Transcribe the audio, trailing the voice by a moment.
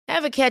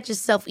Ever catch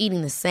yourself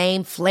eating the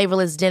same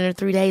flavorless dinner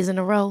 3 days in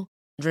a row?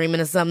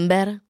 Dreaming of something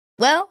better?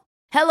 Well,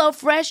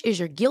 HelloFresh is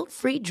your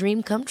guilt-free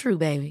dream come true,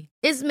 baby.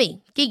 It's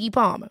me, Keke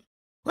Palmer.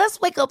 Let's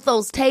wake up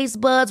those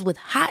taste buds with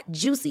hot,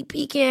 juicy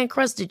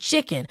pecan-crusted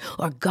chicken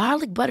or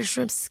garlic butter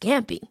shrimp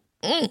scampi.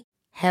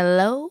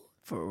 Hello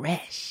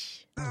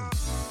Fresh.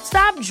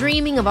 Stop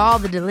dreaming of all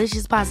the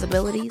delicious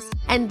possibilities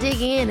and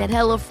dig in at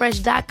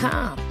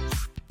HelloFresh.com.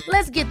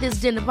 Let's get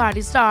this dinner party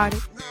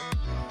started.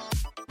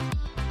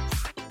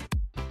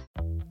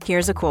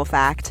 Here's a cool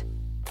fact.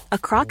 A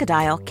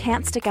crocodile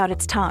can't stick out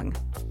its tongue.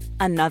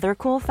 Another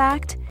cool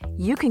fact,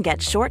 you can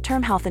get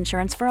short-term health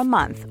insurance for a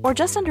month or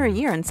just under a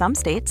year in some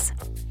states.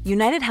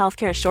 United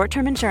Healthcare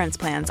short-term insurance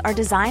plans are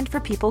designed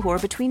for people who are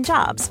between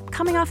jobs,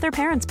 coming off their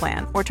parents'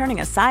 plan, or turning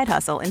a side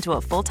hustle into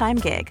a full-time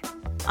gig.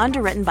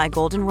 Underwritten by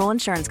Golden Rule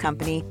Insurance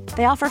Company,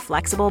 they offer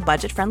flexible,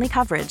 budget-friendly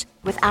coverage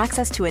with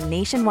access to a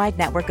nationwide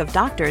network of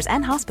doctors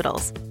and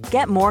hospitals.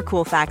 Get more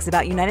cool facts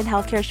about United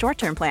Healthcare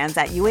short-term plans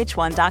at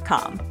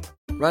uh1.com.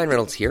 Ryan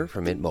Reynolds here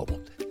from Mint Mobile.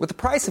 With the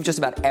price of just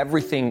about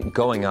everything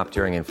going up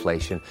during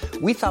inflation,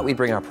 we thought we'd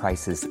bring our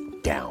prices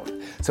down.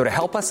 So to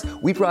help us,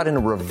 we brought in a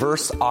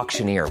reverse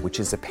auctioneer, which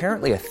is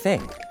apparently a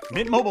thing.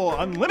 Mint Mobile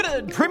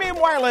Unlimited Premium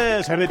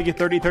Wireless. How to get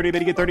 30, 30, bit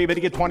to get 30, bit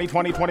to get 20,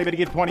 20, 20, bit to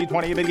get 20,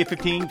 20, bit to get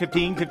 15,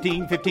 15,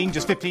 15, 15,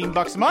 just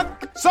 $15 a month?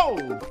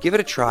 Sold! Give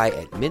it a try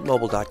at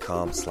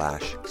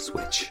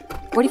mintmobile.com/switch.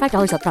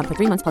 $45 up front for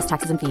 3 months plus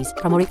taxes and fees.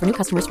 Promo rate for new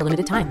customers for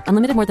limited time.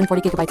 Unlimited more than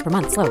 40 gigabytes per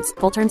month. Slows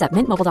full terms at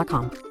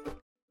mintmobile.com.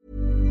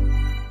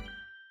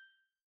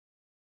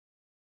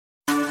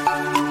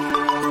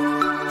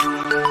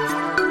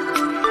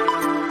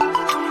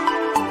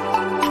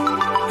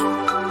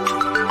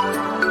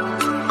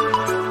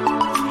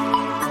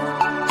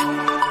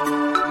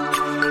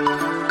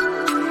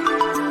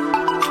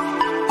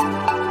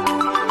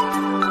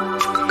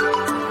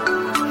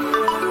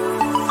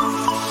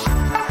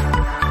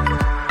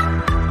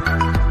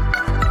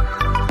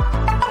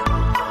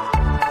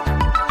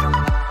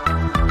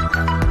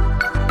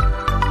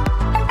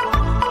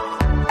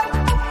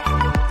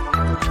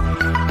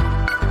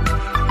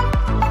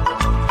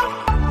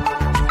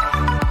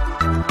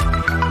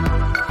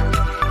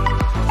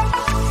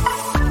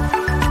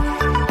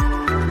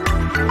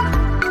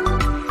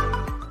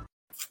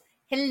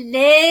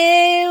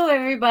 Hello,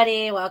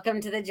 everybody.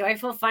 Welcome to the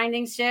Joyful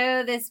Findings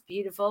Show this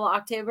beautiful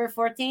October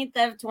 14th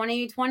of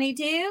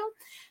 2022.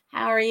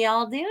 How are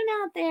y'all doing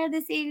out there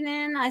this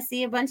evening? I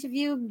see a bunch of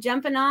you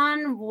jumping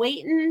on,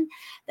 waiting.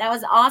 That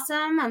was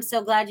awesome. I'm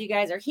so glad you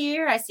guys are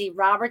here. I see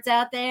Robert's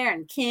out there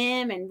and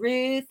Kim and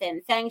Ruth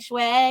and Feng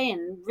Shui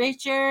and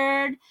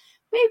Richard.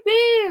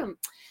 Woo-hoo.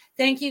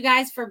 Thank you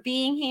guys for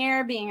being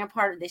here, being a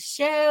part of this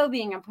show,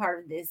 being a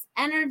part of this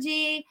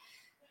energy.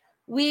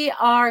 We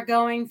are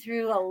going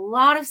through a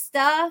lot of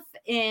stuff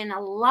in a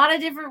lot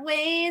of different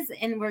ways,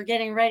 and we're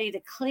getting ready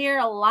to clear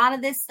a lot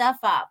of this stuff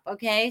up,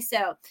 okay?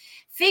 So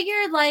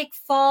figure like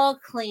fall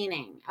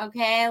cleaning,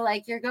 okay?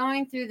 Like you're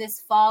going through this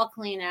fall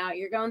clean out.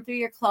 You're going through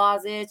your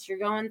closets. You're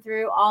going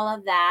through all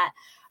of that,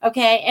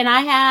 okay? And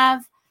I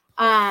have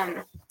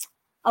a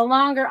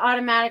longer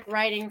automatic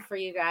writing for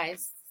you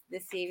guys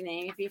this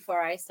evening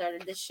before I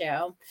started the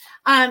show.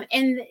 And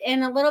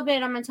in a little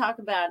bit, I'm going to talk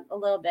about a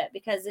little bit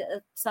because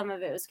some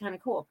of it was kind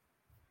of cool.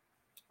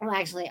 Well,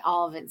 actually,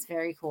 all of it's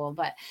very cool,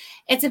 but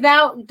it's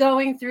about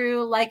going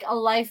through like a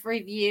life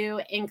review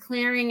and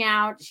clearing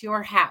out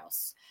your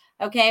house.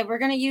 Okay, we're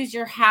going to use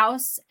your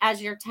house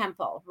as your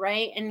temple,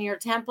 right? And your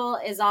temple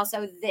is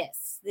also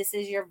this. This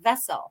is your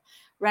vessel,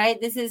 right?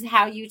 This is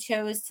how you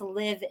chose to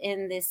live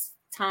in this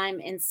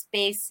time and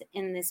space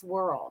in this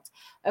world,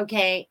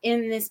 okay,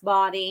 in this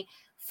body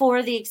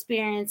for the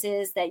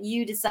experiences that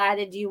you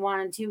decided you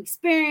wanted to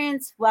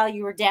experience while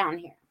you were down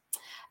here.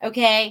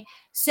 Okay,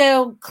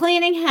 so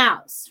cleaning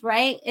house,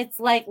 right? It's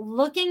like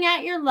looking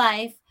at your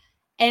life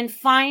and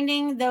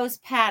finding those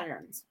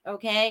patterns,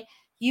 okay?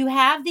 You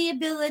have the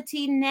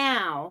ability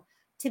now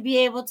to be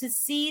able to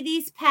see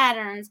these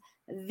patterns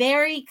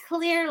very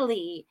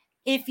clearly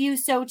if you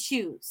so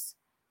choose,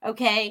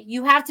 okay?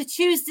 You have to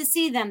choose to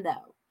see them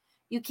though.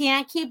 You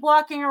can't keep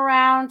walking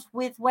around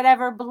with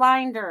whatever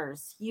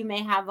blinders you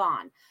may have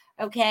on.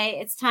 Okay,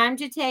 it's time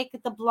to take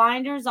the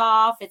blinders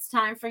off. It's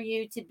time for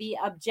you to be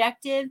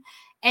objective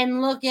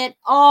and look at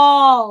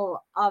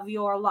all of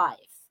your life.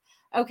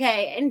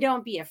 Okay, and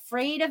don't be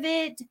afraid of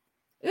it.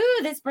 Ooh,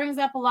 this brings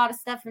up a lot of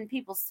stuff in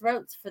people's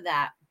throats for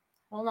that.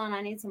 Hold on,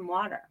 I need some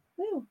water.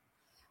 Ooh.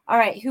 All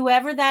right,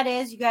 whoever that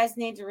is, you guys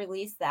need to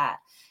release that.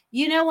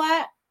 You know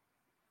what?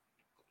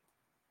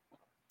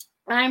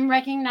 I'm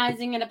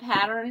recognizing a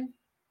pattern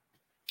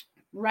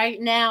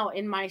right now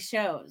in my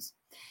shows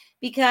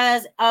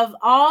because of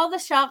all the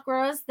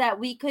chakras that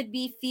we could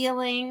be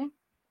feeling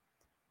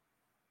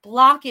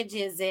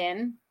blockages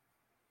in.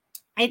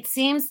 It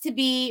seems to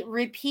be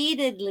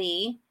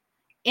repeatedly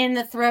in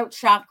the throat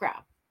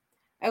chakra.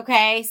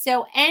 Okay,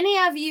 so any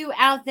of you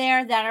out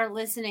there that are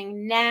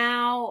listening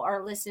now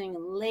or listening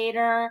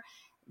later,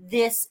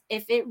 this,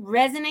 if it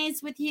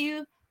resonates with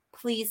you,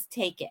 please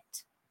take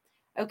it.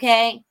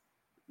 Okay.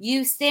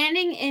 you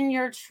standing in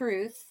your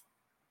truth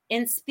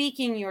and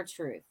speaking your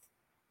truth.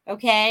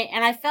 Okay.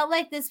 And I felt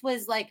like this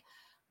was like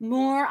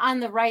more on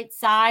the right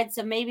side.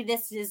 So maybe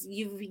this is,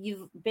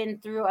 you've been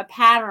through a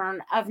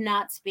pattern of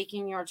not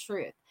speaking your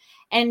truth,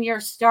 and you're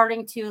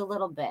starting to a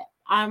little bit.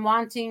 I'm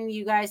wanting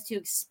you guys to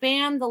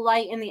expand the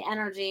light and the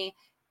energy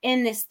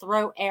in this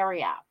throat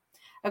area.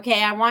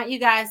 Okay. I want you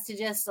guys to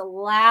just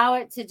allow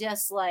it to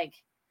just like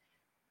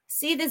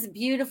see this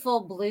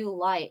beautiful blue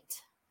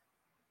light.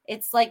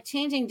 It's like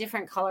changing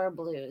different color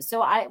blues.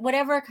 So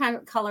whatever kind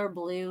of color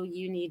blue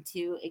you need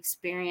to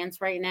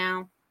experience right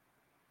now,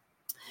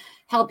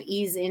 help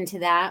ease into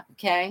that.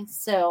 Okay.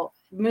 So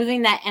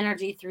moving that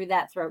energy through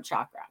that throat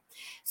chakra.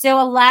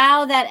 So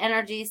allow that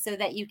energy so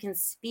that you can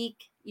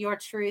speak your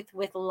truth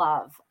with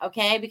love.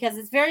 Okay. Because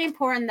it's very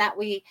important that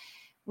we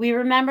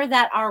remember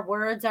that our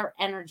words are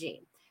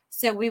energy.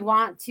 So we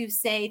want to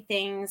say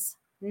things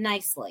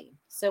nicely.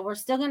 So we're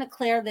still going to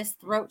clear this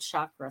throat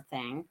chakra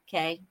thing.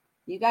 Okay.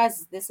 You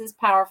guys, this is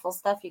powerful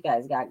stuff you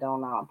guys got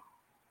going on.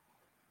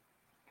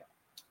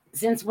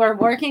 Since we're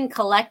working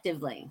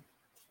collectively,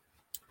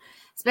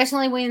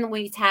 especially when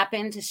we tap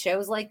into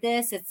shows like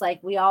this, it's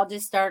like we all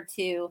just start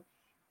to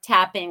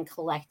tap in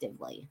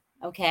collectively.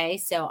 Okay,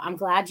 so I'm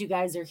glad you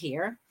guys are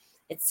here.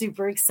 It's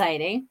super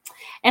exciting.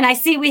 And I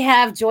see we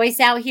have Joyce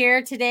out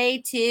here today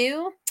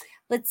too.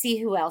 Let's see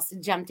who else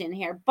jumped in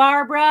here.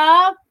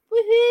 Barbara.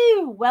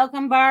 Woohoo.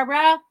 Welcome,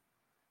 Barbara.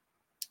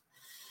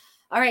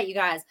 All right, you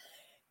guys.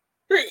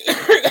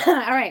 All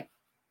right.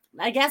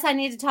 I guess I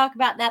need to talk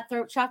about that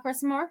throat chakra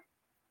some more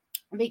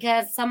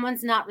because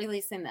someone's not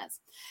releasing this.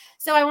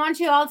 So I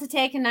want you all to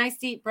take a nice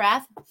deep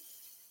breath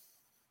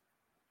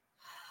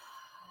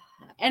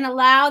and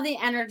allow the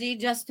energy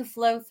just to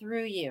flow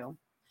through you,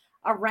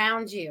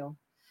 around you.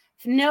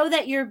 Know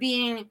that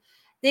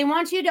they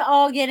want you to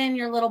all get in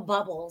your little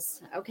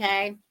bubbles,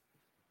 okay?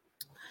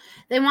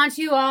 They want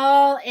you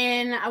all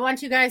in, I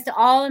want you guys to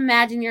all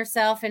imagine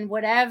yourself in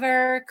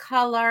whatever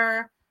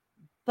color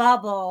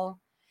bubble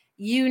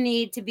you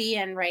need to be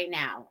in right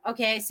now.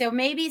 Okay, so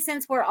maybe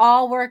since we're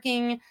all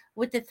working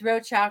with the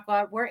throat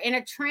chakra, we're in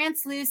a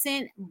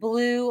translucent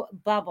blue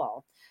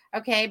bubble.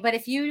 Okay, but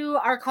if you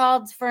are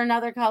called for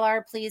another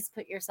color, please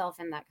put yourself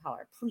in that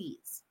color,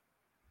 please.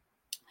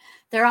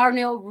 There are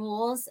no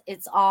rules.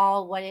 It's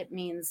all what it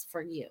means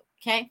for you.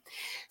 Okay,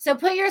 so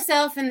put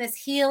yourself in this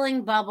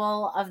healing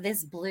bubble of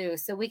this blue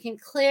so we can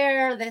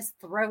clear this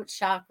throat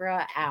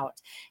chakra out.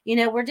 You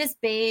know, we're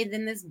just bathed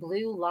in this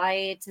blue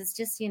light. It's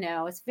just, you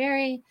know, it's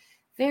very,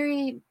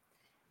 very,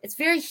 it's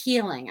very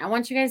healing. I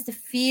want you guys to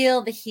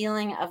feel the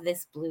healing of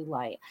this blue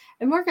light.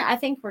 And I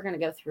think we're going to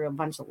go through a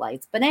bunch of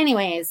lights. But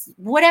anyways,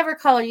 whatever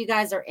color you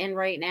guys are in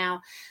right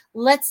now,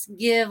 let's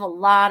give a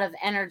lot of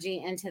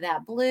energy into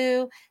that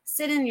blue.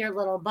 Sit in your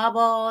little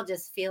bubble,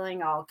 just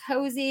feeling all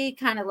cozy,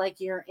 kind of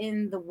like you're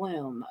in the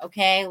womb,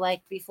 okay?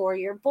 Like before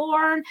you're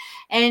born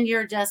and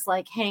you're just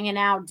like hanging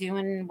out,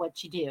 doing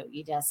what you do.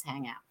 You just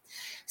hang out.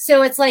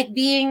 So it's like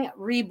being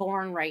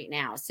reborn right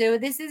now. So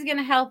this is going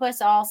to help us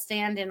all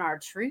stand in our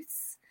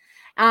truths.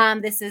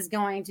 This is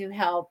going to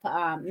help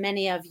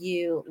many of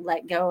you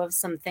let go of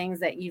some things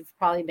that you've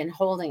probably been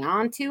holding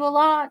on to a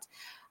lot.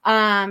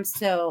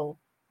 So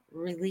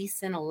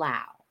release and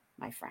allow,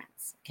 my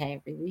friends.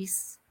 Okay,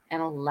 release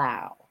and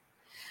allow.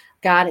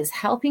 God is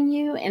helping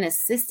you and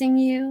assisting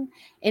you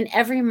in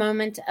every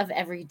moment of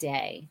every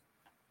day.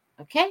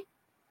 Okay?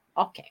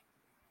 Okay.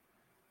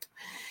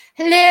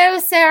 Hello,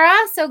 Sarah.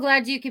 So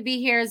glad you could be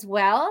here as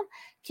well.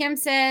 Kim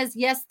says,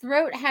 yes,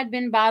 throat had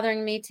been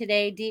bothering me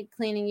today. Deep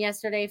cleaning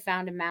yesterday.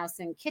 Found a mouse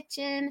in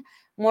kitchen.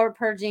 More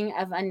purging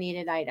of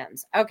unneeded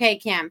items. Okay,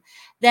 Kim.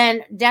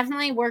 Then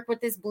definitely work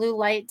with this blue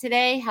light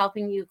today,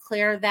 helping you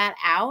clear that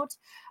out.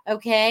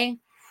 Okay.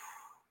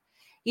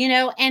 You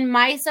know, and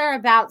mice are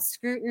about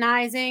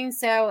scrutinizing.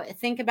 So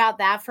think about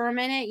that for a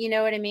minute. You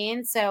know what I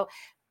mean? So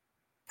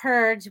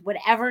purge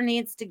whatever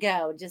needs to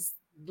go. Just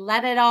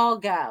let it all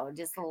go.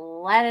 Just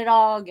let it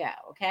all go.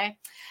 Okay.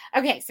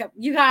 Okay. So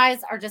you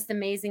guys are just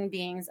amazing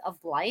beings of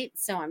light.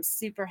 So I'm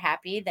super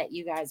happy that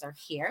you guys are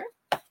here.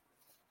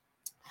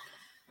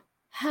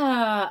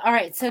 All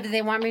right. So do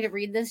they want me to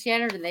read this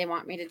yet, or do they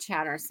want me to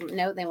chatter some?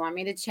 No, they want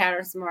me to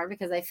chatter some more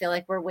because I feel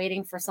like we're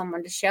waiting for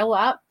someone to show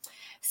up.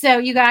 So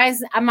you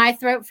guys, my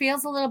throat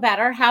feels a little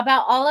better. How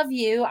about all of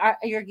you? Are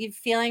you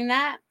feeling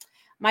that?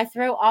 My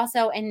throat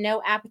also, and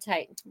no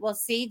appetite. Well,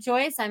 see,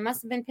 Joyce, I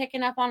must have been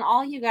picking up on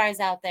all you guys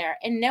out there.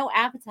 And no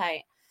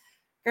appetite.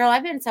 Girl,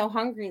 I've been so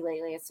hungry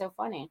lately. It's so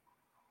funny.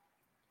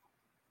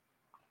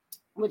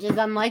 Which is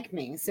unlike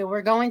me. So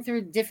we're going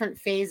through different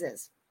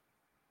phases.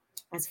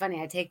 It's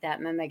funny. I take that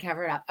and then they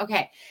cover it up.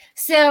 Okay.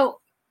 So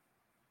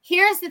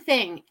here's the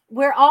thing.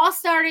 We're all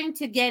starting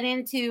to get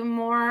into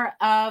more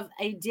of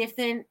a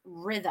different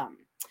rhythm.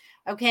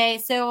 Okay.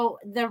 So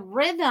the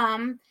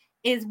rhythm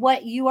is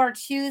what you are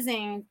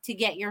choosing to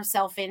get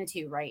yourself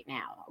into right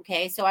now.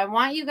 Okay. So I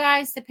want you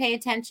guys to pay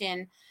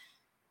attention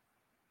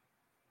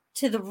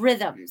to the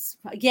rhythms.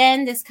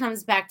 Again, this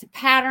comes back to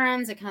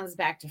patterns. It comes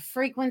back to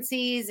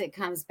frequencies. It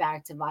comes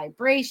back to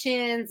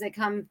vibrations. It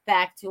comes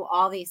back to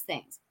all these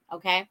things.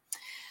 Okay.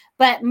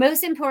 But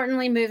most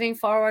importantly, moving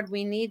forward,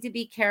 we need to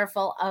be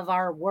careful of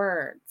our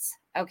words.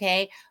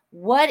 Okay.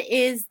 What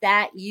is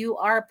that you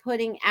are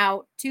putting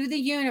out to the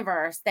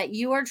universe that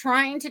you are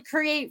trying to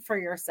create for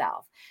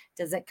yourself?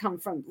 Does it come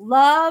from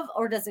love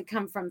or does it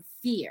come from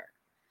fear?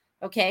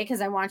 Okay, because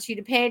I want you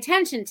to pay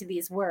attention to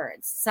these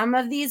words. Some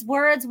of these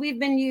words we've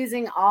been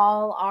using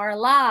all our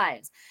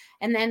lives,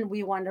 and then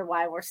we wonder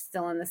why we're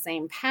still in the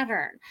same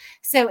pattern.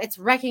 So it's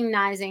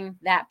recognizing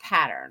that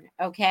pattern.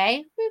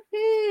 Okay.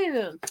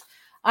 Woo-hoo.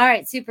 All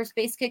right. Super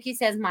Space Cookie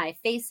says, my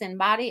face and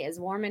body is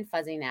warm and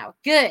fuzzy now.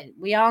 Good.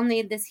 We all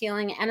need this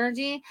healing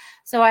energy.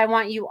 So I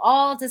want you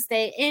all to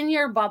stay in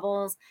your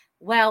bubbles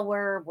while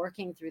we're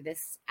working through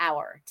this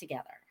hour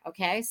together.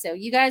 Okay. So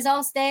you guys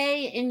all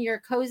stay in your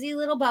cozy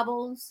little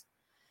bubbles,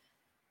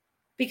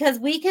 because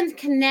we can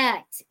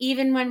connect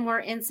even when we're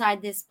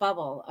inside this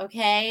bubble.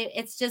 Okay.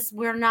 It's just,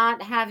 we're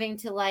not having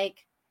to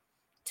like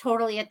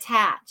totally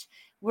attach.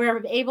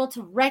 We're able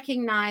to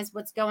recognize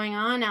what's going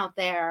on out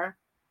there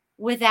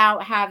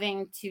without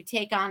having to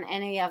take on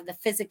any of the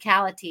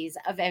physicalities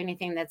of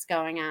anything that's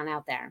going on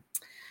out there.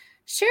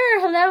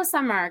 Sure. Hello,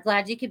 Summer.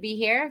 Glad you could be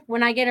here.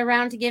 When I get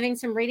around to giving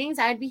some readings,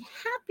 I'd be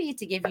happy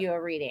to give you a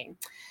reading.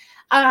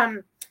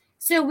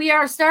 So we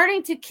are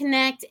starting to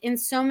connect in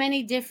so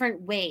many different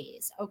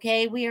ways.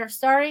 Okay. We are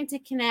starting to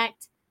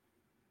connect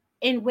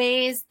in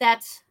ways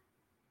that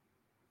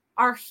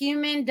our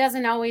human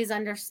doesn't always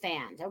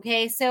understand.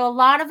 Okay. So a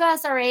lot of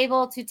us are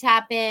able to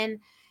tap in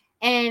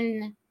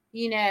and,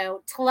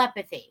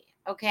 telepathy.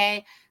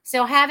 Okay.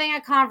 So having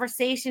a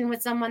conversation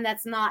with someone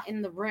that's not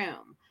in the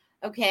room.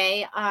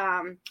 Okay.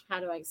 How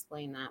do I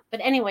explain that? But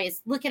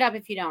anyways, look it up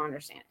if you don't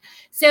understand.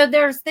 So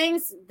there's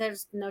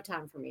no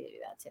time for me to do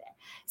that today.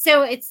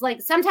 So it's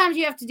like, sometimes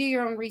you have to do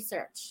your own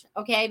research.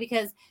 Okay.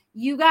 Because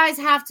you guys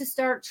have to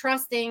start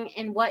trusting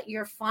in what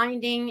you're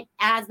finding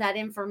as that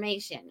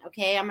information.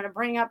 Okay. I'm going to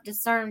bring up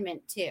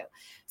discernment too.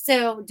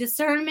 So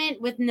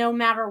discernment with no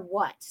matter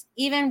what,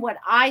 even what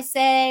I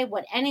say,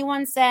 what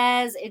anyone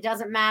says, it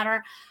doesn't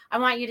matter. I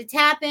want you to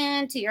tap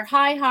into your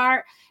high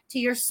heart, to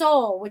your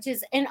soul, which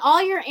is, and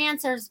all your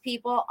answers,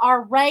 people,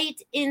 are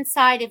right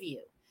inside of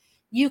you.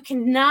 You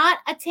cannot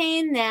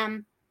attain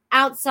them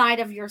outside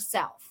of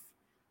yourself.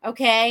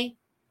 Okay.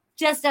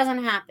 Just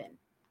doesn't happen.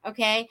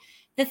 Okay.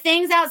 The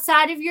things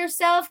outside of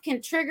yourself can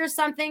trigger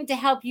something to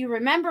help you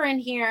remember in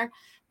here,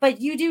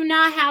 but you do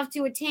not have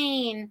to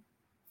attain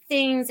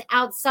things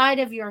outside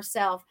of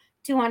yourself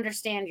to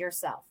understand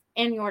yourself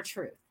and your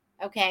truth.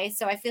 Okay.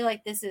 So I feel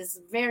like this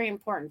is very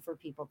important for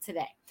people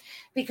today,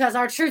 because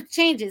our truth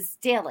changes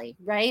daily,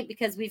 right?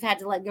 Because we've had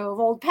to let go of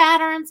old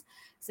patterns.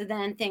 So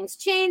then things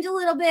change a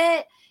little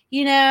bit,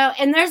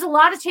 and there's a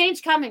lot of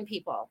change coming,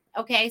 people.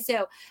 Okay.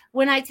 So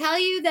when I tell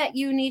you that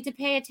you need to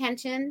pay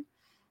attention,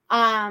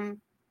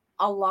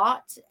 a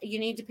lot, you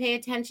need to pay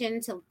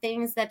attention to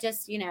things that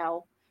just,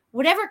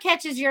 whatever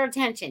catches your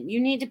attention,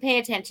 you need to pay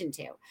attention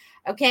to.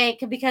 Okay.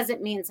 Because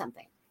it means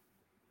something.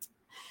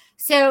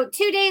 So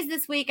 2 days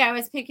this week, I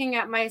was picking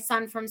up my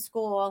son from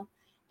school,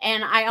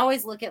 and I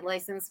always look at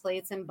license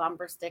plates and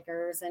bumper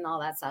stickers and all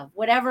that stuff,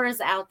 whatever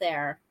is out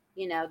there,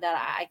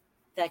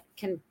 that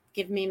can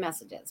give me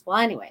messages. Well,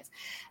 anyways,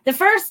 the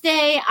first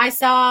day I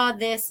saw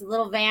this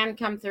little van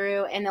come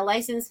through, and the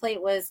license plate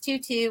was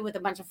 22 with a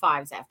bunch of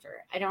 5s after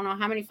it. I don't know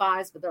how many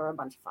 5s, but there were a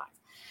bunch of 5s.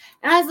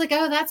 And I was like,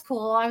 oh, that's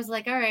cool. I was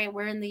like, all right,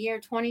 we're in the year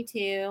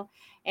 22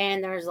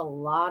 and there's a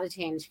lot of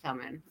change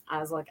coming. I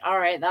was like, all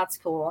right, that's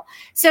cool.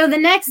 So the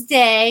next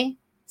day,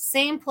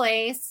 same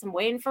place, I'm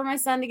waiting for my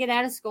son to get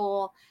out of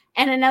school,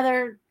 and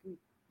another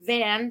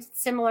van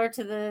similar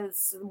to the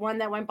one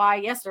that went by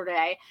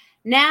yesterday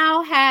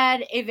now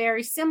had a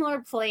very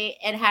similar plate.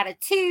 It had a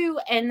 2,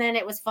 and then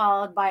it was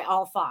followed by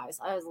all 5s.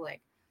 I was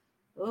like,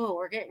 oh,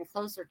 we're getting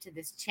closer to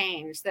this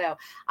change. So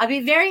I'll be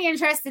very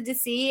interested to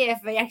see if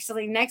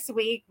actually next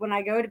week when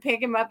I go to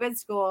pick him up at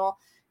school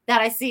that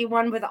I see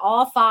one with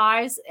all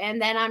 5s. And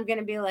then I'm going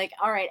to be like,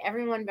 all right,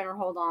 everyone better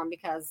hold on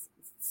because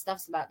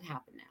stuff's about to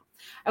happen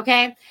now.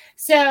 Okay.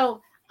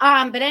 So,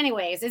 but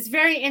anyways, it's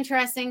very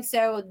interesting.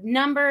 So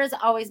numbers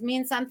always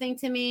mean something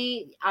to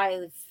me.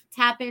 I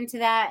tap into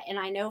that, and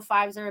I know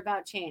 5s are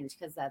about change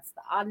because that's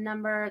the odd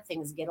number.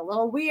 Things get a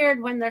little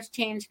weird when there's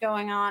change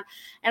going on,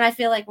 and I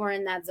feel like we're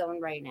in that zone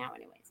right now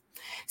anyways.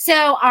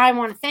 So I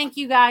want to thank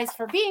you guys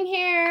for being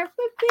here.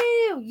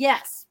 Woo-hoo.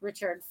 Yes,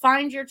 Richard,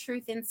 find your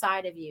truth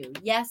inside of you.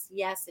 Yes,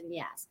 yes, and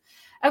yes.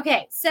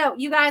 Okay, so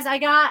you guys, I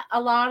got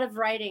a lot of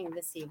writing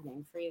this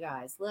evening for you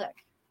guys. Look,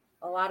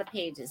 a lot of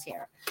pages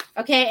here.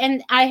 Okay,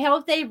 and I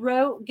hope they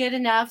wrote good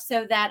enough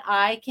so that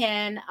I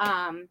can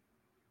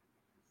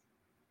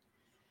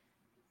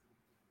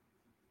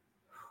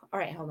all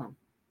right, hold on.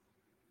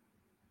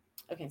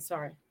 Okay,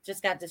 sorry.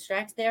 Just got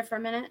distracted there for a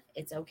minute.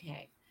 It's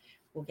okay.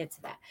 We'll get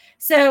to that.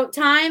 So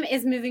time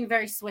is moving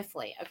very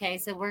swiftly. Okay,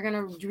 so we're going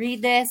to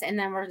read this, and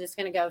then we're just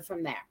going to go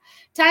from there.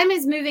 Time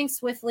is moving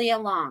swiftly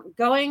along,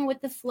 going with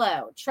the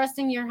flow,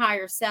 trusting your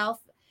higher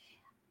self,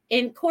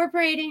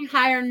 incorporating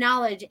higher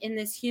knowledge in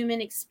this human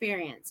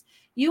experience.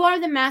 You are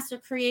the master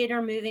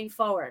creator moving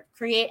forward.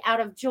 Create out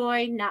of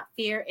joy, not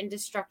fear and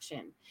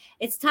destruction.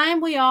 It's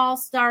time we all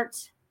start,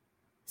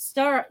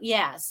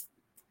 yes.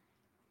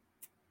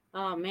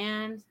 Oh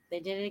man,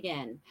 they did it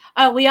again.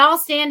 Oh, we all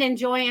stand in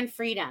joy and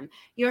freedom.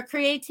 Your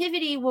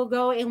creativity will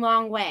go a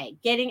long way,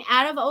 getting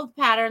out of old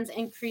patterns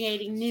and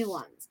creating new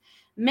ones.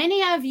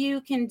 Many of you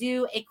can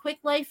do a quick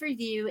life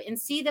review and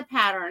see the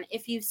pattern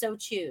if you so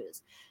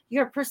choose.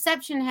 Your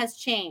perception has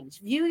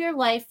changed. View your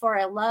life for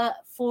a love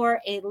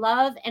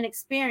and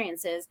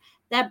experiences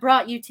that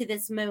brought you to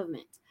this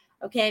movement.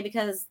 Okay,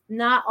 because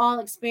not all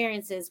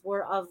experiences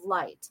were of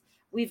light.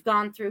 We've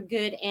gone through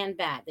good and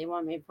bad. They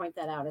want me to point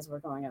that out as we're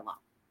going along.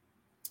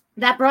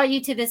 That brought you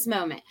to this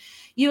moment.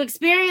 Your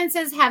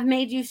experiences have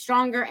made you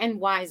stronger and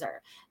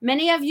wiser.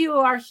 Many of you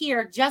are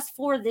here just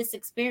for this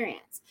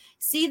experience.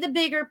 See the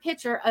bigger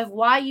picture of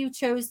why you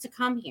chose to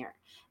come here.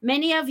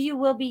 Many of you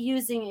will be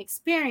using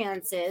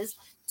experiences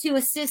to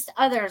assist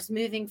others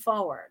moving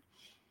forward.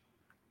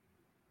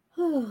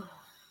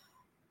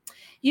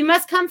 You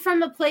must come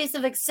from a place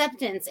of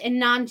acceptance and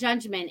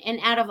non-judgment and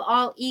out of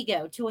all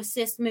ego to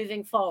assist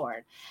moving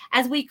forward.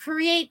 As we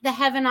create the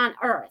heaven on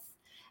earth,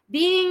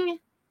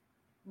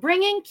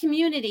 bringing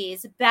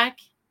communities back,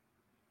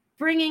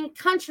 bringing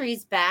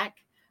countries back.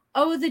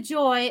 Oh, the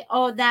joy,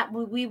 oh, that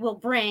we will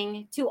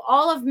bring to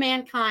all of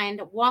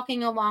mankind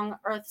walking along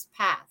Earth's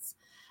paths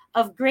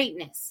of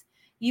greatness.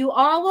 You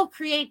all will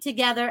create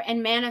together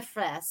and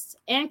manifest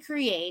and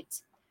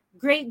create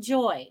great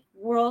joy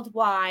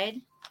worldwide,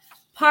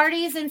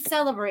 parties and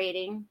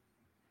celebrating.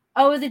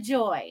 Oh, the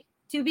joy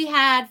to be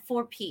had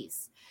for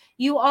peace.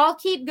 You all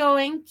keep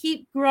going,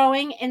 keep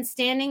growing, and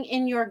standing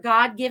in your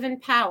God-given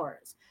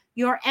powers.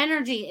 Your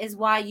energy is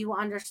why you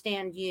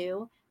understand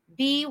you.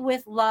 Be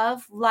with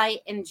love, light,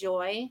 and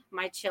joy,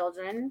 my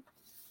children.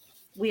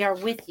 We are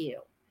with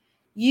you.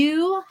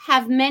 You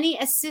have many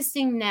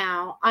assisting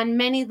now on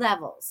many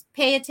levels.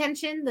 Pay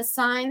attention, the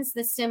signs,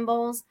 the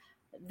symbols,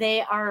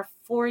 they are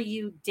for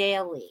you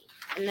daily.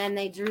 And then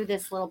they drew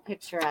this little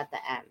picture at the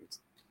end.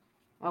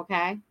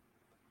 Okay?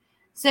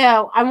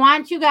 So I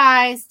want you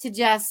guys to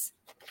just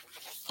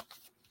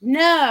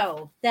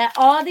know that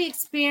all the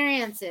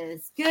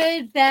experiences,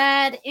 good,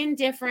 bad,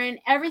 indifferent,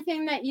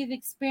 everything that you've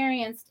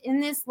experienced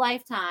in this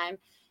lifetime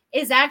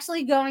is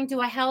actually going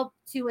to help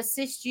to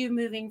assist you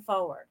moving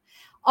forward.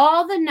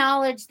 All the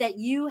knowledge that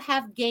you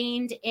have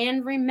gained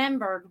and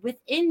remembered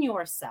within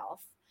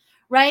yourself,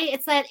 right?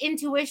 It's that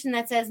intuition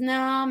that says,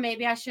 no,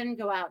 maybe I shouldn't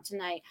go out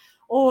tonight.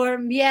 Or,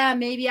 yeah,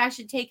 maybe I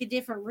should take a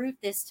different route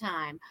this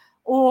time.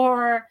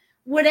 Or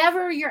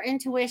whatever your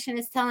intuition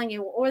is telling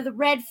you, or the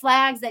red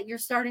flags that you're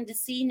starting to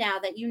see now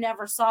that you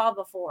never saw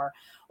before,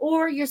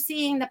 or you're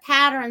seeing the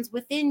patterns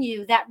within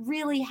you that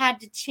really had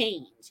to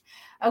change.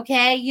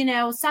 Okay. You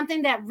know,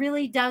 something that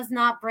really does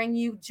not bring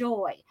you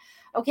joy.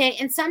 Okay.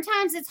 And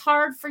sometimes it's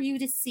hard for you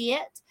to see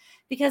it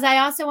because I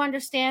also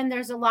understand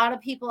there's a lot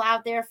of people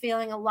out there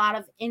feeling a lot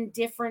of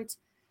indifferent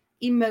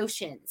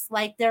emotions,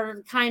 like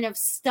they're kind of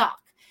stuck.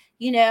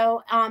 You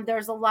know,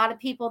 there's a lot of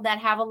people that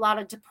have a lot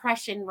of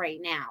depression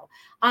right now,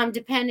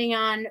 depending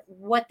on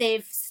what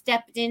they've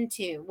stepped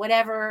into,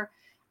 whatever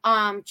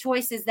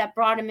choices that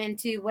brought them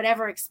into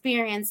whatever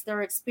experience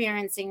they're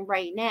experiencing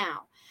right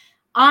now.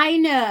 I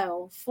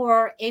know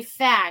for a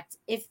fact,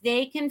 if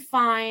they can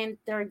find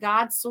their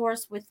God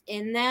source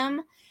within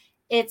them,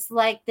 it's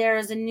like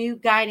there's a new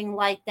guiding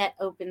light that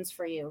opens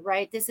for you,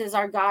 right? This is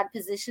our God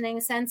positioning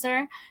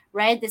sensor,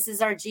 right? This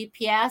is our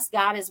GPS.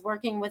 God is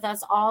working with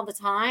us all the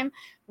time.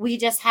 We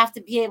just have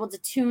to be able to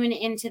tune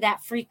into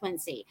that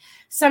frequency.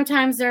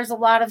 Sometimes there's a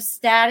lot of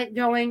static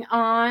going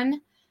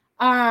on,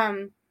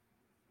 around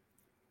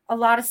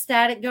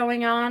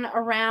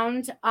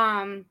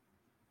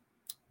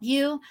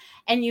you,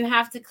 and you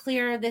have to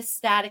clear this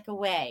static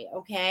away.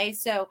 Okay.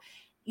 So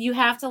you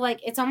have to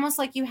it's almost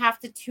like you have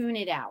to tune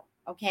it out.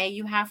 Okay.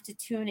 You have to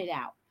tune it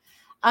out.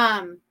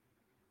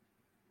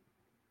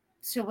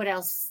 So what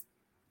else?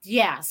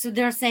 Yeah. So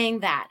they're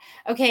saying that.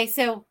 Okay.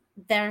 So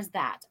there's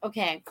that.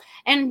 Okay.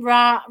 And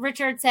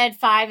Richard said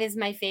 5 is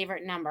my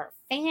favorite number.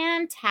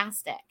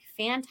 Fantastic.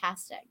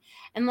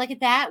 And look at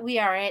that. We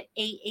are at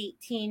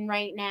 8:18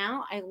 right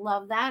now. I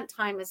love that.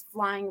 Time is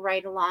flying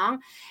right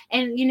along.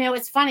 And, you know,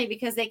 it's funny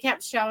because they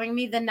kept showing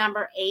me the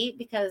number 8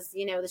 because,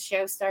 you know, the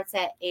show starts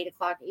at 8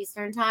 o'clock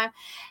Eastern time.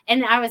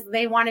 And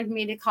they wanted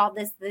me to call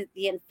this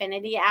the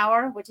infinity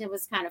hour, which it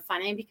was kind of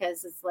funny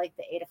because it's like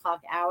the 8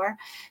 o'clock hour.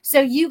 So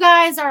you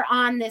guys are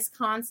on this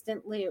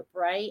constant loop,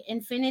 right?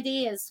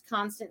 Infinity is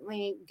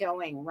constantly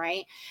going,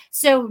 right?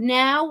 So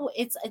now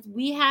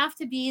we have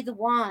to be the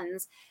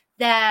ones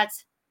that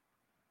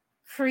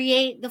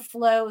create the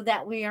flow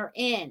that we are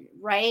in,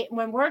 right?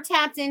 When we're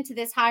tapped into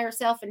this higher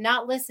self and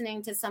not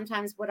listening to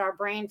sometimes what our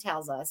brain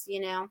tells us, you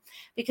know,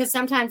 because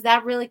sometimes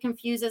that really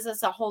confuses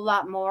us a whole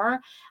lot more.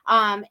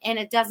 And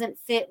it doesn't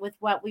fit with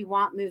what we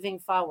want moving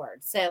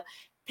forward. So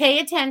pay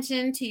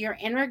attention to your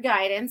inner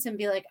guidance and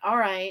be like, all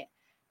right,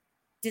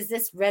 Does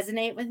this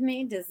resonate with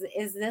me?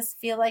 Is this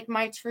feel like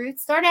my truth?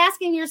 Start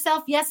asking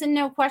yourself yes and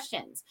no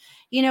questions.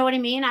 You know what I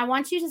mean? I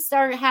want you to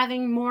start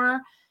having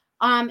more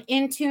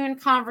in tune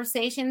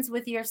conversations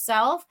with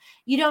yourself.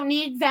 You don't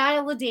need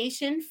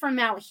validation from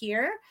out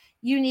here.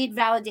 You need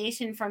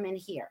validation from in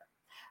here.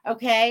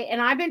 Okay.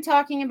 And I've been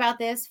talking about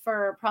this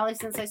for probably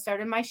since I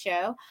started my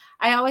show.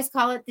 I always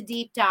call it the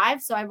deep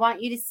dive. So I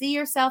want you to see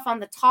yourself on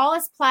the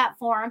tallest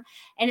platform,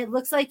 and it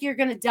looks like you're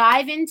going to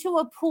dive into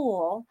a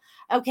pool.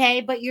 Okay.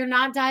 But you're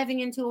not diving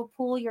into a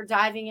pool. You're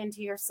diving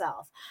into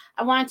yourself.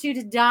 I want you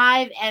to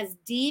dive as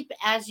deep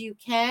as you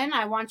can.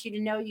 I want you to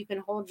know you can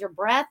hold your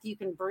breath. You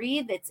can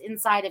breathe. It's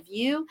inside of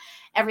you.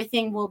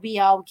 Everything will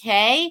be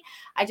okay.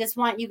 I just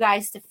want you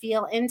guys to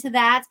feel into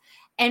that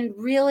and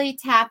really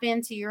tap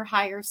into your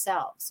higher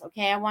selves.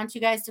 Okay. I want you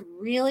guys to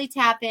really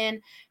tap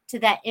in to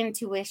that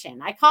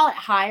intuition. I call it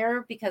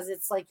higher because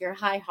it's like your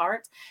high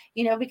heart,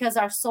 because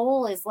our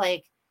soul is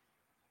like,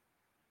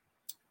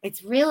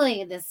 it's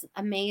really this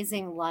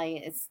amazing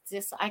light. It's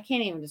just, I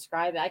can't even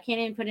describe it. I can't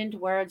even put it into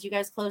words. You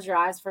guys close your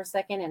eyes for a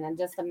second and then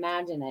just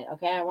imagine it.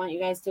 Okay. I want you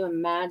guys to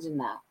imagine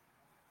that.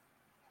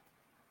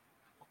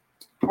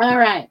 All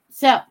right.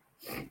 So,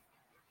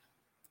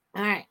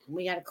 all right,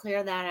 we got to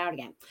clear that out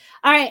again.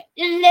 All right,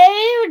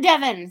 hello,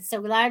 Devin. So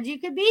glad you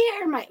could be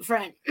here, my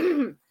friend.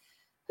 Whew.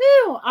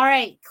 All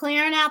right,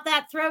 clearing out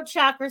that throat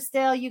chakra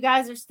still. You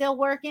guys are still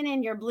working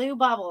in your blue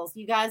bubbles.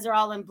 You guys are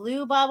all in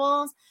blue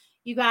bubbles.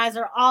 You guys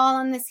are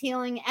all in this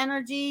healing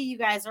energy. You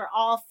guys are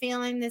all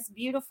feeling this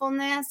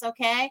beautifulness,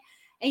 okay?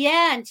 And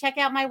yeah, and check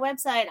out my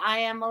website,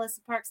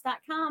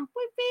 IamMelissaParks.com.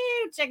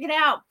 Check it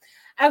out.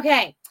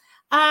 Okay,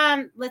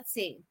 let's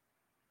see.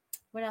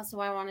 What else do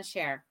I want to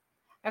share?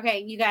 Okay,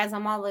 you guys,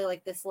 I'm all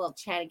like this little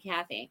chatty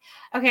Kathy.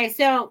 Okay,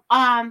 so,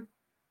 and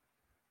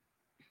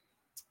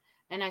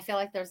I feel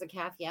like there's a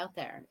Kathy out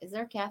there. Is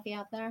there a Kathy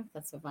out there?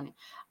 That's so funny.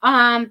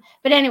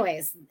 But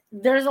anyways,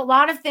 there's a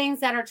lot of things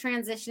that are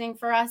transitioning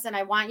for us, and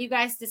I want you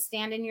guys to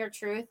stand in your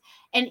truth.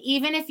 And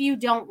even if you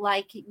don't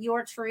like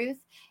your truth,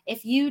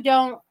 if you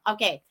don't,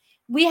 okay,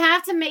 we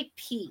have to make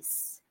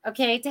peace.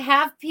 Okay, to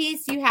have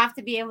peace, you have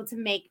to be able to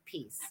make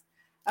peace.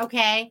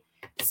 Okay.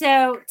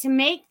 So to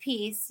make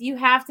peace, you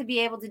have to be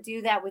able to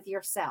do that with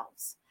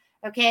yourselves.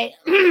 Okay.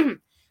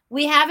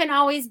 We haven't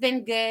always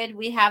been good.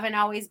 We haven't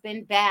always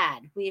been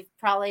bad. We've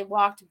probably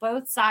walked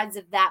both sides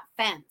of that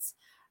fence.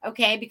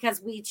 Okay. Because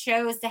we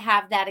chose to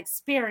have that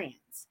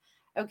experience.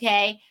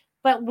 Okay.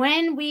 But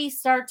when we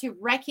start to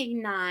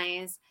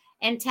recognize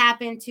and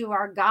tap into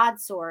our God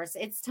source,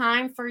 it's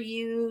time for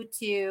you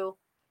to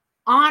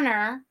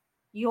honor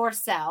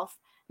yourself,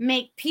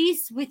 make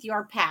peace with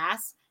your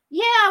past.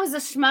 Yeah, I was a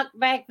schmuck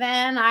back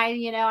then.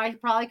 I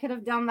probably could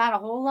have done that a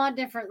whole lot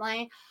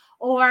differently.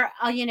 Or,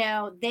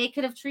 they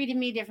could have treated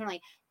me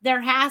differently. There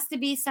has to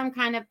be some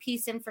kind of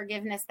peace and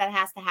forgiveness that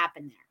has to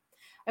happen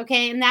there.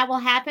 Okay. And that will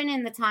happen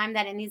in the time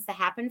that it needs to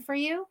happen for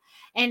you.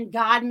 And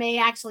God may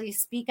actually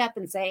speak up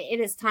and say, it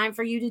is time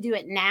for you to do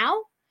it now.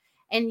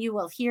 And you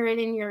will hear it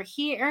in your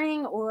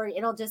hearing, or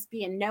it'll just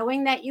be a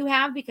knowing that you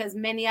have, because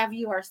many of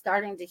you are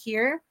starting to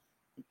hear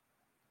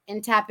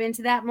and tap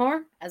into that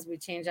more as we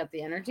change up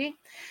the energy.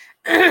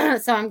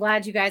 So I'm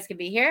glad you guys could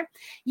be here.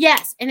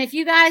 Yes. And if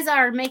you guys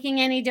are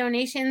making any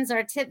donations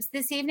or tips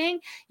this evening,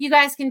 you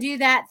guys can do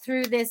that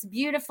through this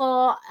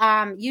beautiful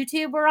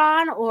YouTube we're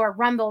on, or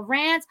Rumble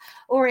Rant.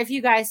 Or if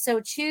you guys so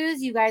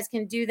choose, you guys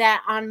can do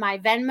that on my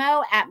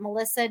Venmo at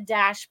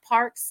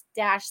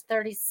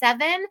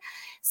Melissa-Parks-37.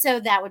 So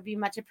that would be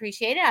much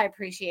appreciated. I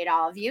appreciate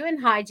all of you.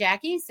 And hi,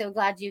 Jackie. So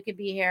glad you could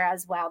be here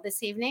as well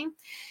this evening.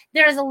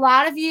 There's a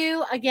lot of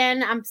you.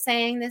 Again, I'm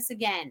saying this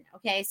again.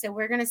 Okay. So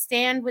we're going to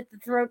stand with the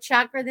throat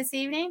chakra this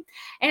evening.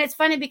 And it's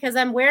funny because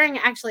I'm wearing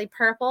actually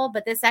purple,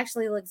 but this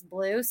actually looks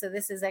blue. So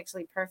this is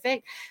actually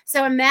perfect.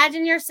 So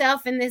imagine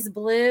yourself in this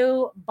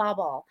blue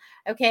bubble.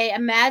 Okay.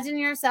 Imagine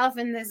yourself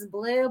in this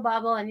blue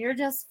bubble, and you're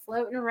just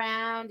floating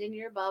around in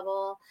your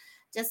bubble,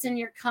 just in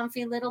your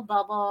comfy little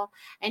bubble.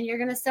 And you're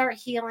going to start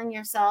healing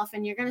yourself,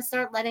 and you're going to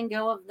start letting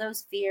go of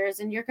those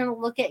fears. And you're going to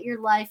look at your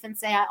life and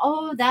say,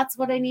 oh, that's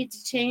what I need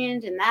to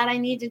change, and that I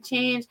need to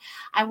change.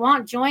 I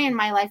want joy in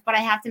my life, but I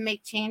have to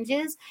make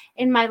changes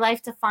in my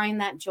life to find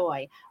that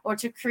joy, or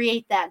to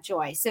create that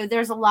joy. So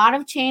there's a lot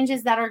of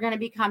changes that are going to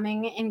be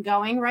coming and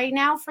going right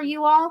now for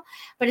you all,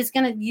 but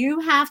you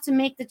have to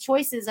make the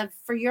choices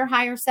for your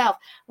higher self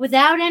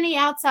without any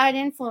outside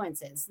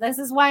influences. This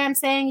is why I'm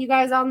saying you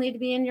guys all need to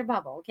be in your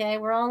bubble. Okay.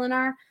 We're all in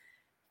our,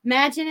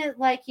 imagine it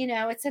like,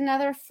 it's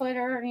another foot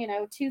or,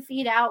 2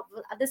 feet out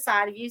the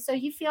side of you. So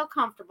you feel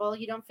comfortable.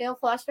 You don't feel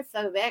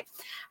claustrophobic.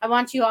 I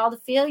want you all to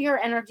feel your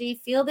energy,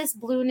 feel this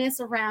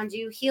blueness around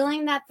you,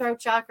 healing that throat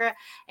chakra,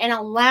 and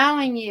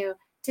allowing you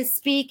to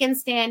speak and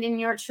stand in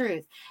your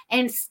truth.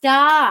 And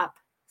stop.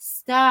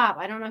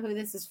 I don't know who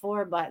this is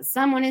for, but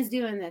someone is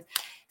doing this.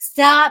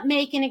 Stop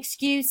making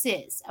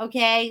excuses.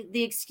 Okay.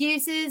 The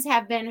excuses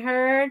have been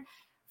heard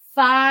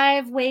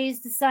 5 ways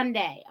to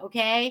Sunday.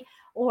 Okay.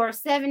 Or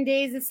 7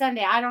 days of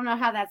Sunday. I don't know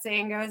how that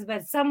saying goes,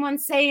 but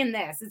someone's saying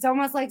this. It's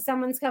almost like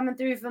someone's coming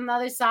through from the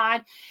other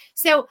side.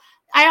 So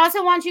I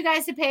also want you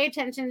guys to pay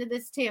attention to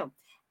this too.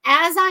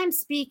 As I'm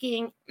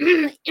speaking,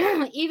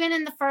 even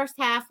in the first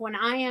half when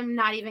I am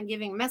not even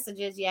giving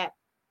messages yet,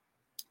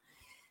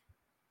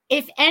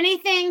 if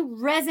anything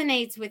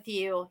resonates with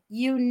you,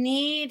 you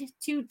need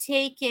to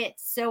take it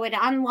so it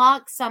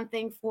unlocks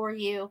something for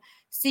you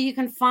so you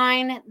can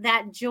find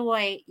that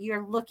joy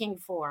you're looking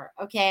for,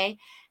 okay?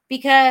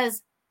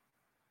 Because,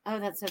 oh,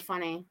 that's so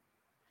funny.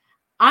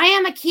 I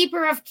am a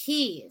keeper of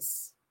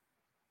keys.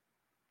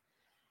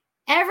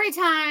 Every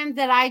time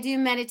that I do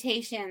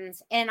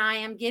meditations and I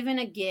am given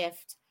a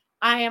gift,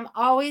 I am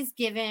always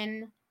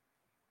given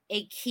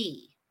a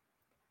key,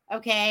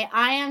 okay?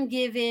 I am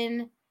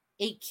given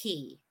a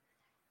key.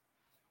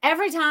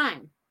 Every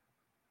time.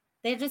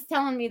 They're just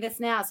telling me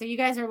this now. So you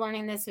guys are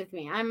learning this with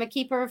me. I'm a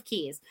keeper of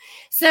keys.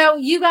 So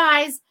you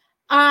guys,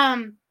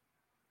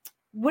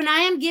 when I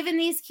am given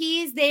these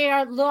keys, they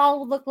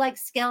all look like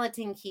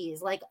skeleton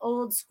keys, like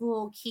old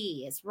school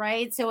keys,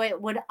 right? So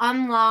it would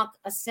unlock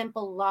a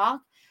simple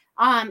lock,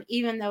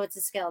 even though it's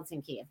a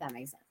skeleton key, if that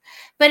makes sense.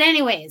 But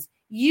anyways,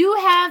 you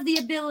have the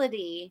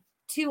ability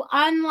to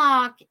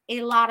unlock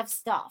a lot of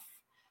stuff,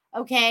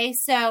 okay?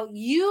 So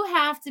you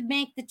have to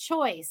make the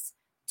choice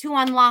to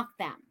unlock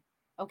them,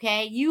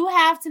 okay? You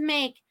have to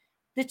make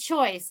the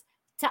choice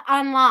to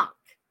unlock,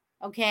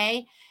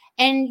 okay?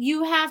 And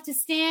you have to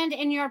stand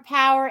in your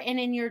power and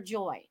in your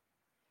joy,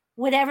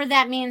 whatever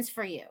that means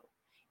for you.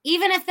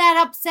 Even if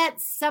that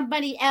upsets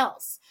somebody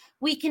else,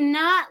 we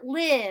cannot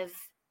live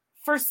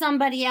for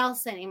somebody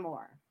else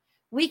anymore.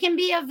 We can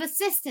be of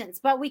assistance,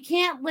 but we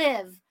can't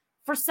live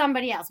for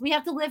somebody else. We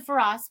have to live for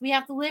us. We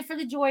have to live for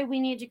the joy we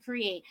need to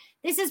create.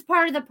 This is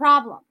part of the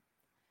problem.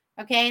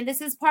 Okay,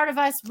 this is part of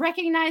us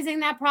recognizing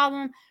that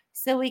problem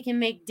so we can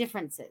make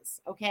differences.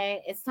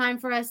 Okay, it's time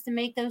for us to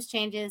make those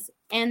changes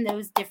and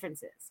those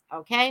differences.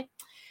 Okay,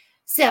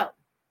 so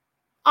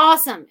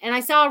awesome. And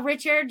I saw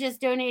Richard just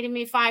donated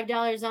me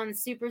 $5 on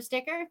Super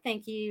Sticker.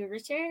 Thank you,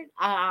 Richard.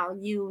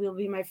 You will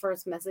be my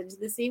first message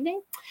this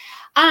evening.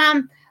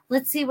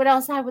 Let's see what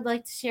else I would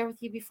like to share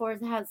with you before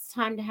it's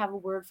time to have a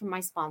word from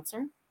my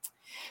sponsor.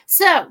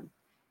 So,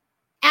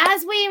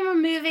 as we are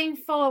moving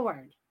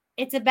forward,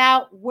 it's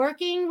about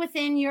working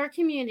within your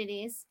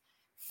communities,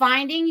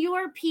 finding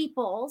your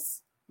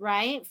peoples,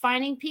 right?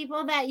 Finding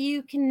people that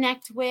you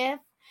connect with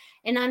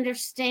and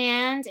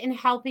understand and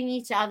helping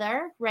each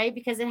other, right?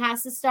 Because it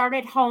has to start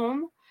at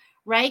home,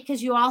 right?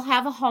 Because you all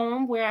have a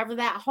home, wherever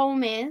that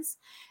home is.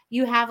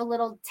 You have a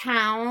little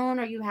town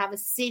or you have a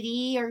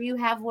city or you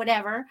have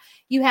whatever.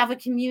 You have a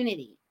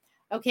community,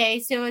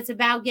 okay? So it's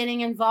about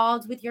getting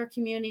involved with your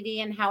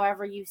community and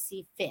however you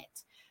see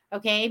fit.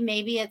 Okay,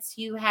 maybe it's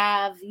you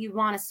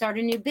want to start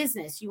a new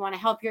business. You want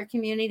to help your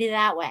community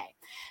that way.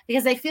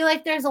 Because I feel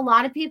like there's a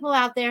lot of people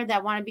out there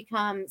that want to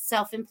become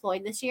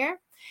self-employed this year.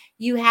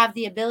 You have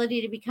the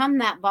ability to become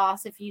that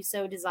boss if you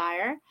so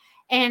desire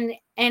and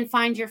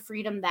find your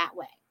freedom that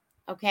way.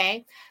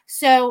 Okay,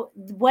 so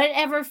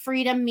whatever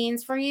freedom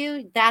means for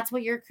you, that's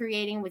what you're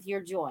creating with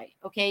your joy.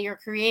 Okay, you're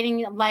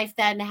creating a life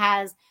that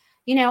has,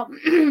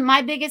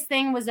 my biggest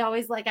thing was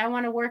always like, I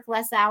want to work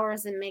less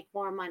hours and make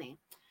more money.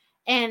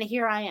 And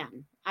here I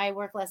am. I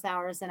work less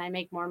hours and I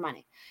make more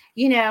money,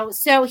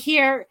 so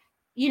here,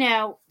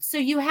 so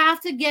you have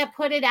to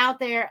put it out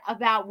there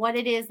about what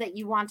it is that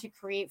you want to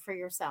create for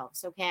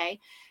yourselves. Okay.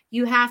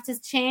 You have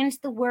to change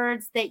the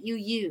words that you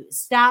use.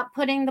 Stop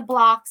putting the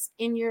blocks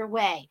in your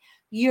way.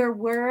 Your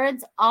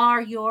words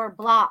are your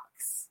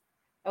blocks.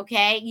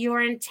 Okay.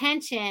 Your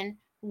intention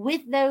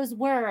with those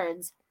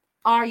words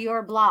are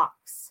your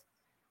blocks.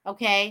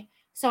 Okay.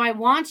 So I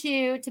want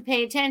you to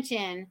pay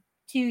attention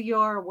to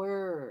your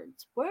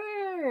words.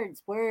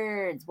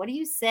 What do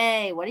you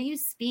say? What are you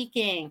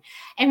speaking?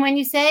 And when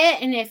you say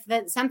it, and if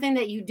that's something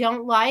that you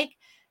don't like,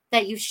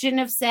 that you shouldn't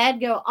have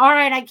said, go, all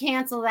right, I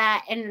cancel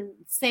that, and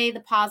say the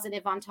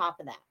positive on top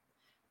of that.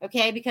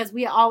 Okay, because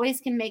we always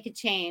can make a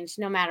change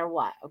no matter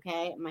what.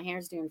 Okay, my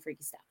hair's doing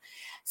freaky stuff.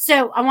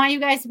 So I want you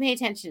guys to pay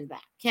attention to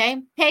that.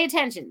 Okay, pay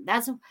attention.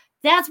 That's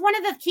one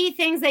of the key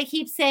things they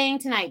keep saying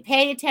tonight.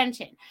 Pay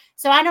attention.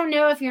 So I don't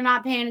know if you're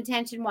not paying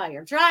attention while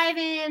you're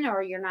driving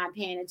or you're not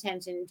paying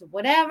attention to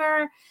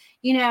whatever,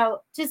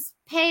 just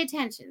pay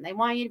attention. They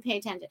want you to pay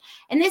attention.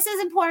 And this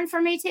is important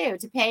for me too,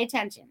 to pay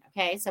attention.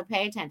 Okay, so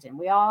pay attention.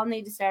 We all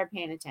need to start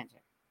paying attention.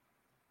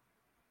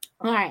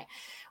 All right.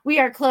 We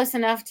are close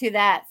enough to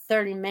that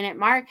 30-minute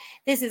mark.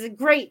 This is a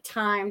great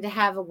time to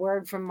have a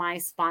word from my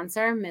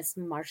sponsor, Miss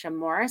Marsha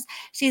Morris.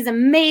 She's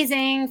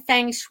amazing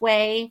feng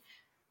shui,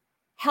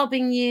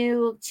 helping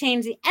you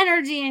change the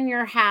energy in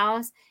your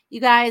house. You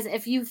guys,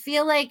 if you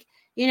feel like,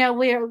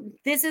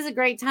 this is a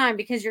great time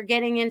because you're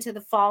getting into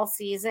the fall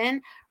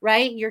season,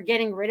 right? You're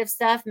getting rid of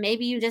stuff.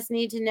 Maybe you just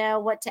need to know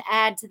what to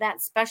add to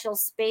that special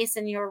space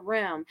in your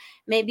room.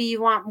 Maybe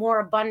you want more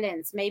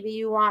abundance. Maybe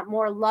you want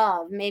more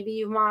love. Maybe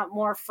you want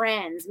more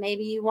friends.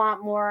 Maybe you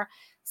want more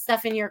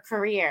stuff in your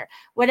career.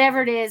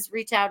 Whatever it is,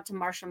 reach out to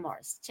Marsha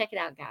Morris. Check it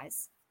out,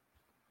 guys.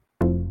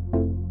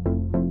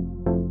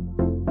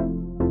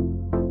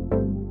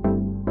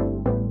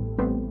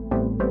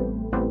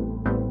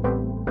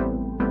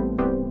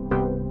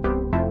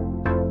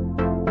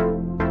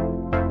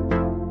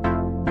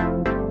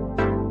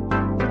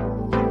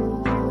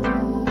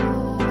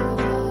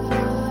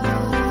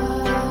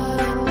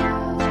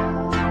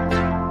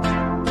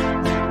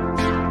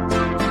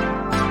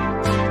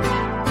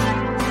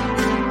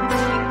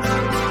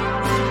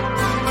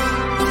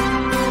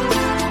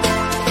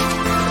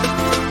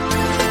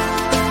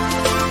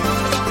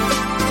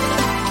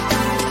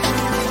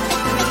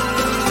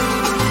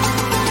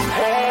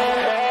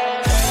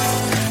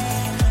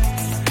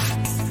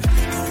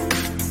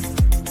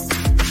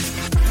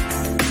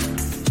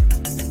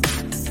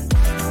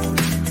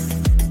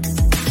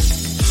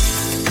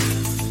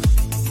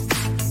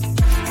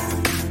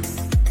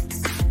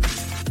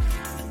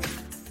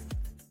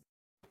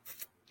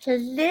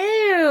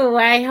 Hello.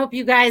 I hope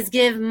you guys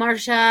give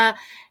Marsha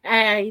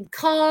a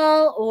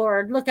call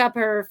or look up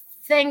her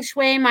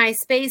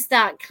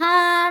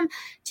fengshuimyspace.com.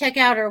 Check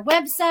out her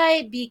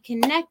website, be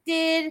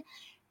connected,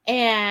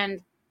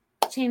 and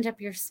change up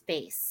your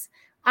space.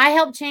 I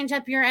help change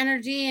up your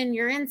energy and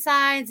your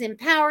insides,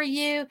 empower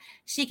you.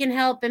 She can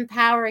help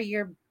empower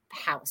your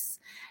house.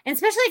 And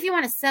especially if you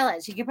want to sell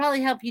it, she can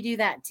probably help you do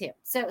that too.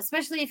 So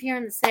especially if you're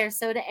in the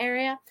Sarasota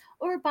area,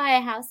 or buy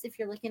a house if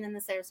you're looking in the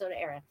Sarasota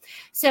area.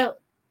 So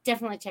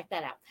definitely check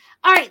that out.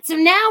 All right, so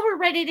now we're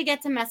ready to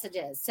get to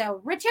messages. So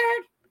Richard,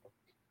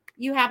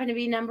 you happen to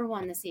be number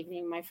 1 this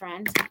evening, my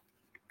friend.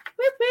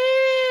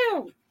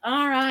 Woo-hoo!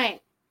 All right.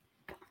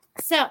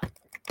 So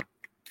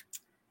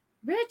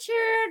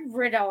Richard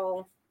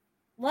Riddle,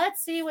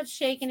 let's see what's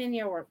shaking in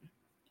your world.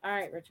 All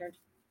right, Richard.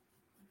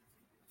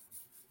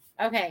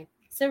 Okay,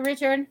 so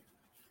Richard,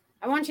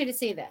 I want you to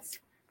see this.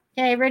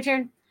 Okay,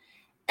 Richard.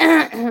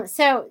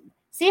 So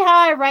see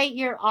how I write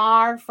your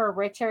R for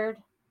Richard?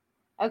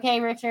 Okay,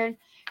 Richard.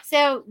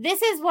 So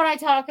this is what I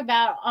talk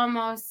about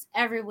almost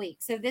every week.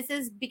 So this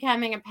is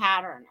becoming a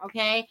pattern,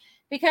 okay?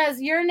 Because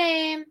your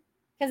name,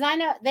 because I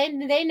know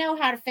they know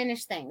how to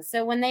finish things.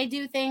 So when they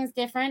do things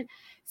different,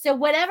 so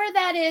whatever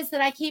that is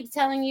that I keep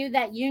telling you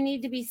that you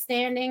need to be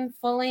standing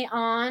fully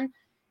on,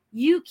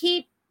 you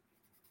keep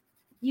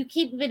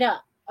it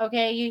up,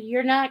 okay?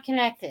 You're not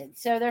connected.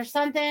 So there's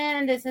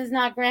something, this is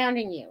not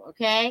grounding you,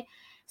 okay?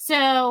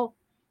 So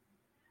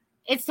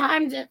it's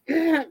time to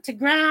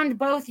ground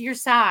both your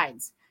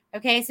sides.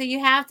 Okay, so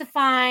you have to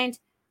find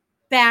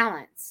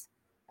balance.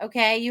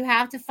 Okay, you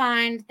have to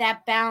find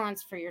that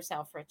balance for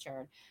yourself,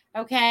 Richard.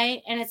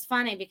 Okay, and it's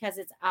funny because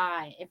it's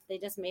I. If they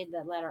just made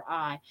the letter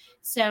I,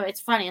 so it's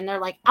funny, and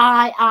they're like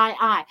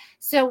I.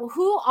 So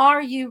who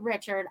are you,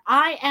 Richard?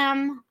 I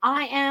am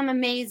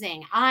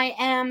amazing. I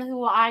am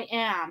who I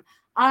am.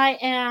 I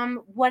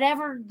am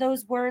whatever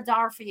those words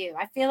are for you.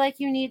 I feel like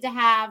you need to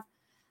have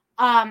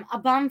a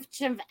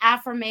bunch of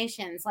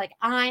affirmations like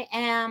I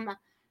am,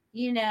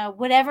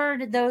 whatever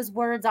those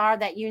words are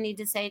that you need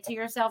to say to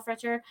yourself,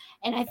 Richard.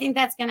 And I think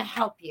that's going to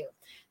help you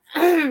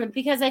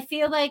because I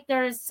feel like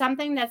there's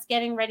something that's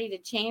getting ready to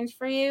change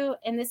for you.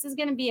 And this is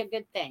going to be a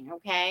good thing.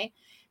 Okay.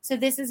 So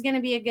this is going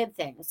to be a good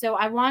thing. So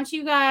I want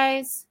you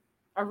guys,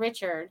 or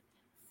Richard,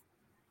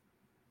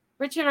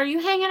 are you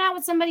hanging out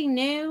with somebody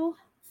new?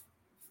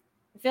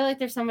 I feel like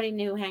there's somebody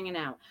new hanging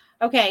out.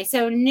 Okay,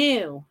 so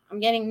new.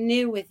 I'm getting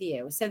new with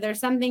you. So there's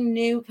something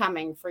new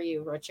coming for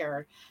you,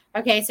 Richard.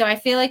 Okay, so I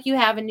feel like you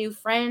have a new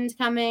friend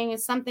coming.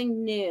 It's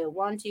something new.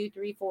 1, 2,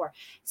 3, 4.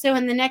 So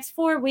in the next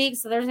 4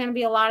 weeks, there's going to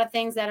be a lot of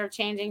things that are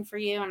changing for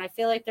you. And I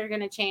feel like they're going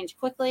to change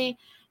quickly.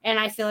 And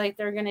I feel like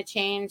they're going to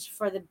change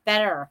for the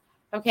better.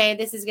 Okay,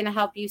 this is going to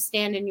help you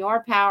stand in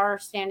your power,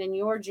 stand in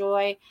your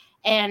joy,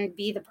 and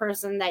be the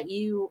person that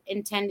you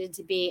intended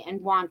to be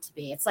and want to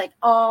be. It's like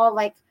all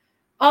the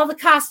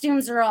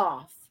costumes are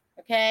off.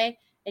 Okay.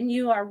 And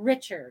you are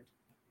Richard.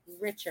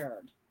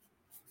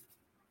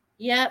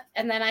 Yep.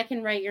 And then I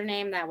can write your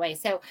name that way.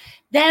 So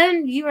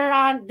then you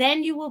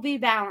will be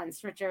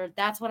balanced, Richard.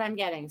 That's what I'm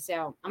getting.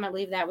 So I'm going to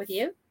leave that with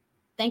you.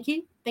 Thank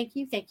you.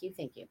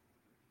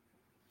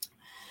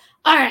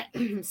 All right.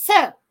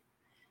 So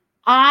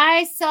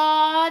I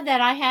saw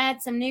that I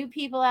had some new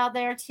people out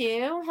there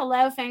too.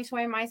 Hello, Feng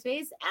Shui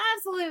MySpace.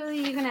 Absolutely.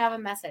 You can have a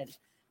message.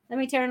 Let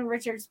me turn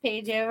Richard's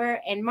page over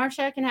and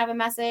Marsha can have a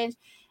message.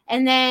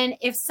 And then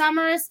if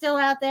Summer is still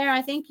out there,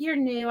 I think you're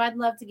new. I'd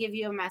love to give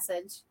you a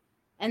message.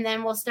 And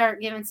then we'll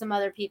start giving some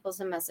other people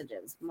some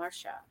messages.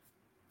 Marsha.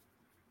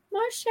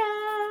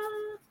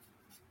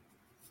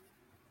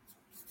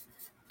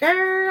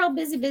 Girl,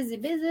 busy.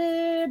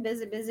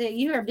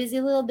 You are a busy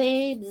little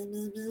babe.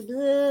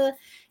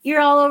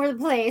 You're all over the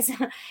place.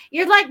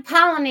 You're like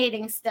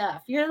pollinating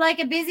stuff. You're like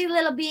a busy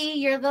little bee.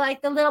 You're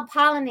like the little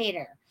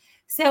pollinator.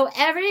 So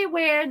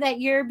everywhere that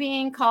you're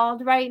being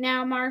called right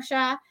now,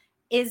 Marsha,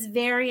 is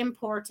very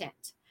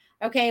important.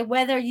 Okay,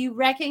 whether you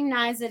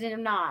recognize it or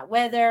not,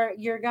 whether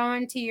you're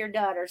going to your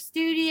daughter's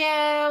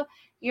studio,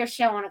 you're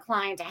showing a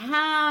client a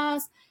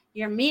house,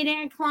 you're meeting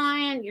a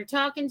client, you're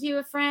talking to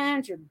a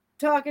friend, you're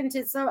talking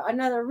to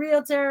another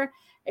realtor,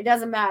 it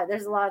doesn't matter.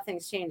 There's a lot of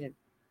things changing.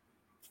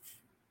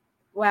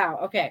 Wow.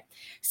 Okay.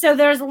 So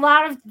there's a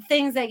lot of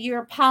things that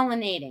you're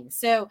pollinating.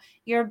 So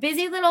you're a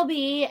busy little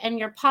bee and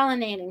you're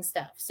pollinating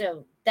stuff.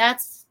 So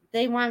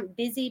they want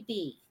busy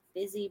bee.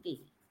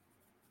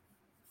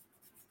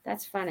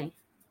 That's funny.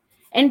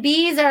 And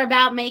bees are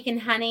about making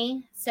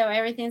honey. So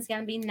everything's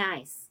going to be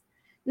nice.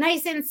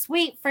 Nice and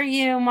sweet for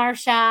you,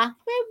 Marsha.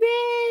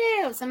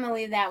 Woo-woo. So I'm going to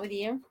leave that with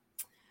you.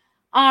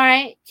 All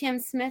right. Kim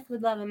Smith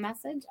would love a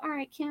message. All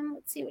right, Kim,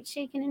 let's see what's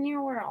shaking in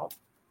your world.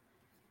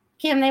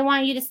 Kim, they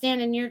want you to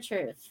stand in your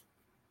truth.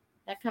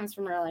 That comes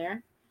from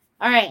earlier.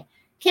 All right.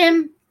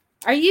 Kim,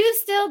 are you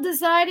still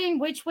deciding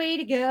which way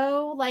to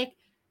go? Like,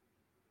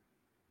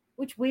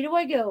 which way do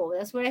I go?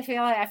 That's what I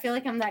feel like. I feel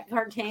like I'm that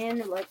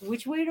cartoon. Like,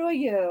 which way do I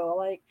go?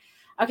 Like,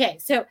 Okay,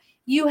 so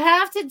you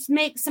have to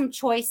make some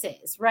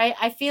choices, right?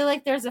 I feel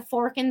like there's a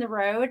fork in the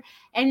road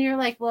and you're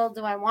like, well,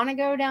 do I want to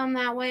go down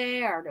that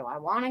way or do I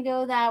want to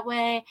go that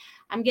way?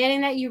 I'm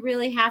getting that you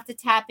really have to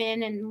tap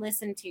in and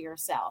listen to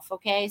yourself,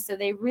 okay? So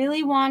they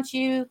really want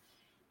you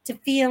to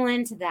feel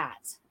into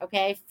that,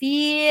 okay?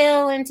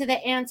 Feel into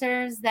the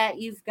answers that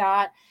you've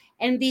got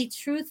and be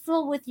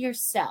truthful with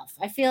yourself.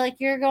 I feel like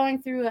you're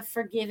going through a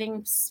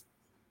forgiving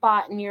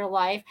spot in your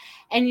life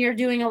and you're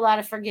doing a lot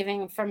of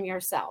forgiving from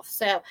yourself.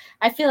 So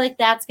I feel like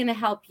that's going to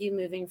help you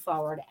moving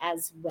forward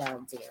as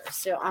well, dear.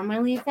 So I'm going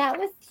to leave that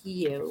with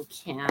you,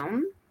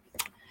 Kim.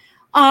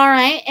 All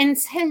right. And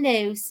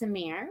hello,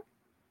 Samir.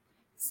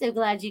 So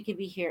glad you could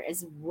be here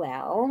as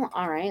well.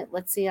 All right.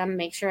 Let's see. I'm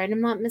make sure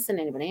I'm not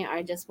missing anybody.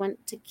 I just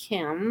went to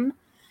Kim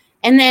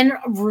and then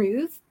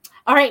Ruth.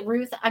 All right,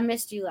 Ruth. I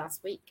missed you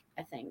last week,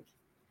 I think.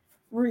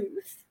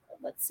 Ruth.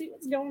 Let's see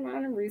what's going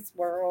on in Ruth's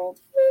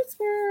world. Ruth's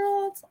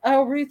world.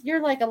 Oh, Ruth,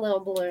 you're like a little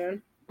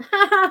balloon.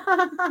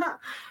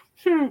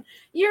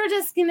 You're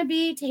just going to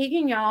be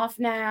taking off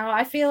now.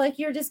 I feel like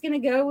you're just going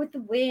to go with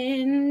the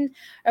wind.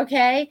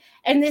 Okay.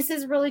 And this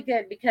is really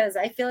good because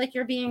I feel like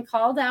you're being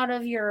called out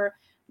of your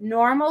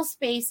normal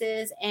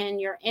spaces and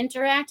you're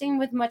interacting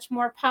with much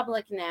more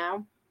public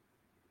now,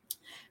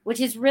 which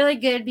is really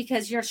good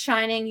because you're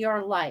shining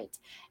your light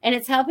and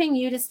it's helping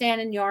you to stand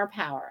in your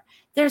power.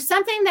 There's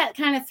something that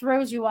kind of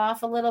throws you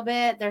off a little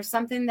bit. There's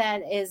something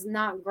that is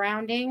not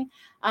grounding.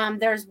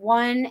 There's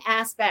one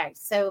aspect.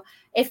 So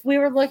if we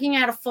were looking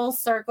at a full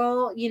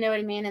circle, you know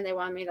what I mean? And they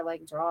want me to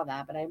like draw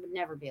that, but I would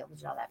never be able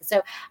to draw that.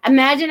 So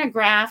imagine a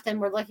graph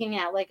and we're looking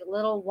at like a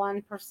little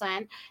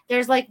 1%.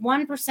 There's like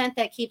 1%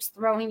 that keeps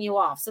throwing you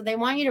off. So they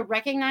want you to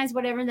recognize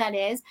whatever that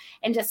is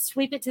and just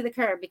sweep it to the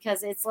curb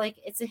because it's like,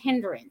 it's a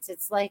hindrance.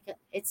 It's like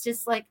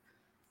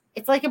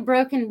a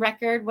broken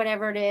record,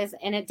 whatever it is,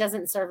 and it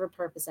doesn't serve a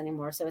purpose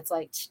anymore. So it's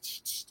like,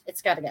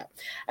 it's got to go.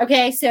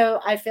 Okay, so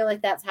I feel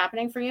like that's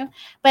happening for you.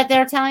 But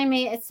they're telling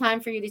me it's time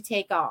for you to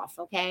take off,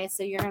 okay?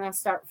 So you're going to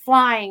start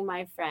flying,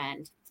 my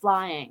friend.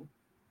 Flying.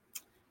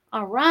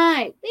 All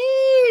right.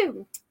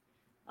 Woo!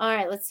 All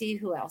right, let's see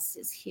who else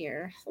is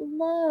here.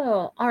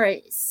 Hello. All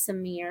right,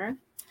 Samir.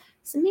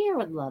 Samir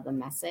would love a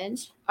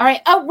message. All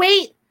right. Oh,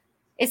 wait.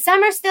 Is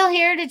Summer still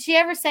here? Did she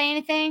ever say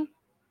anything?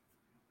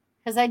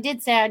 Because I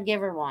did say I'd give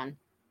her one.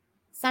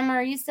 Summer,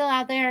 are you still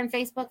out there in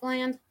Facebook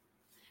land?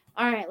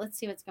 All right, let's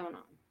see what's going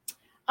on.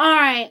 All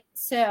right,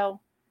 so,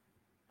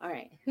 all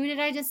right. Who did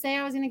I just say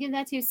I was going to give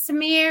that to?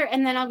 Samir,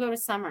 and then I'll go to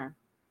Summer.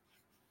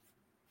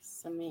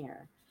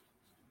 Samir.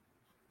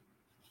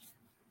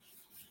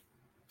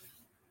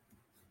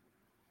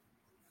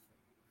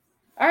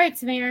 All right,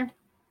 Samir.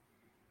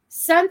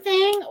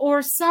 Something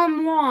or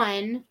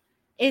someone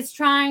is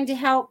trying to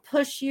help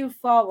push you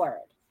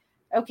forward.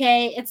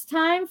 Okay, it's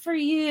time for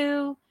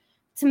you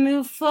to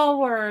move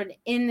forward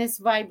in this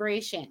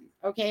vibration.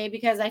 Okay,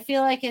 because I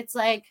feel like it's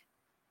like,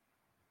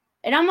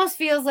 it almost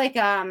feels like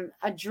a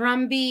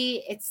drum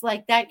beat. It's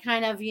like that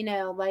kind of, you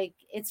know, like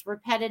it's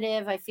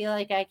repetitive. I feel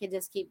like I could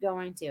just keep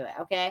going to it.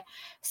 Okay,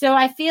 so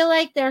I feel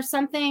like there's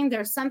something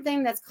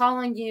that's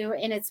calling you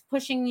and it's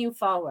pushing you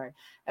forward.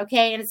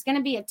 Okay, and it's going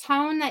to be a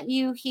tone that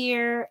you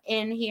hear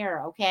in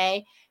here.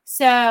 Okay,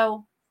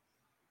 so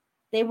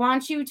they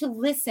want you to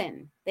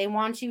listen. They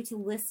want you to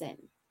listen.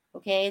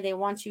 Okay? They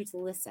want you to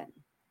listen.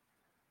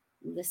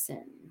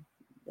 Listen.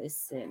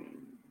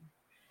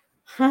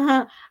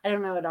 I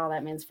don't know what all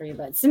that means for you,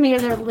 but Samir,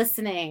 they're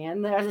listening.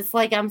 And it's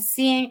like I'm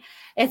seeing,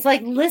 it's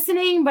like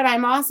listening, but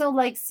I'm also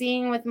like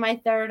seeing with my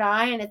third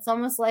eye. And it's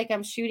almost like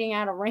I'm shooting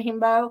out a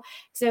rainbow.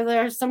 So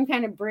there's some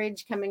kind of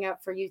bridge coming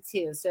up for you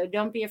too. So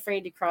don't be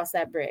afraid to cross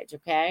that bridge.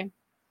 Okay?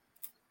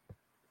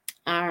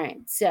 All right.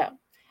 So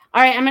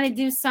all right, I'm going to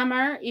do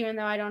Summer, even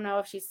though I don't know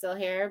if she's still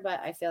here,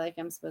 but I feel like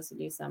I'm supposed to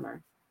do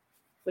Summer,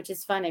 which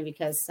is funny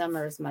because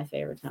summer is my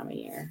favorite time of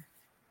year.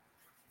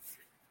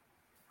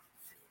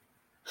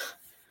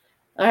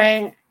 All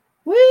right.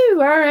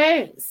 Woo! All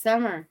right.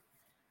 Summer.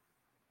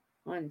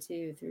 1,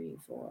 2, 3,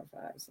 4,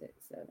 5, 6,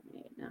 7,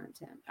 8, 9,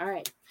 10. All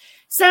right.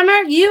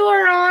 Summer, you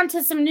are on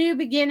to some new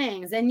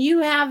beginnings and you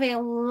have a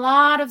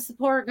lot of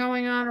support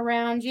going on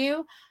around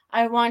you.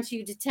 I want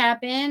you to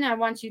tap in. I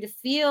want you to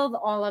feel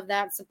all of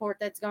that support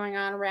that's going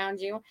on around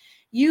you.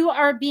 You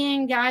are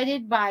being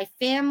guided by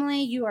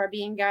family. You are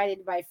being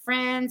guided by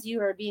friends.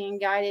 You are being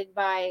guided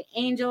by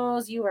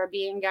angels. You are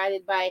being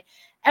guided by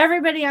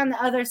everybody on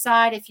the other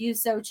side if you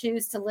so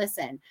choose to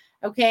listen.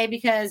 Okay,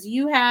 because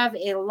you have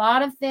a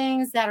lot of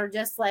things that are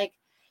just like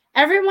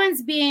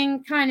everyone's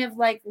being kind of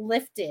like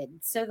lifted.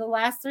 So the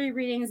last 3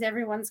 readings,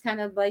 everyone's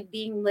kind of like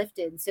being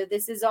lifted. So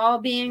this is all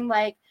being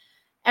like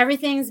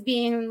everything's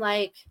being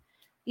like,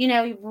 you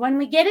know, when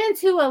we get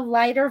into a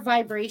lighter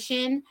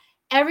vibration,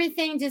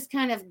 everything just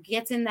kind of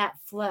gets in that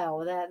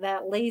flow,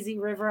 that lazy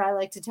river I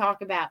like to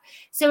talk about.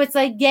 So it's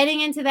like getting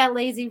into that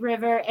lazy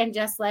river and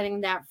just letting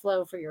that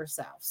flow for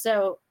yourself.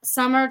 So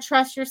Summer,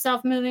 trust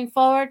yourself moving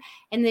forward.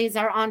 And these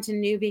are on to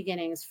new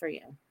beginnings for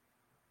you.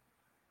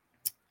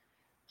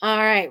 All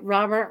right.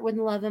 Robert would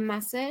love a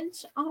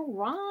message. All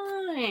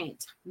right.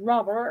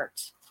 Robert.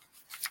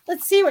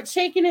 Let's see what's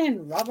shaking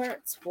in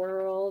Robert's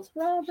world.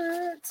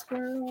 Robert's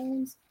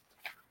world.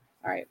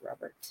 All right,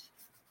 Robert.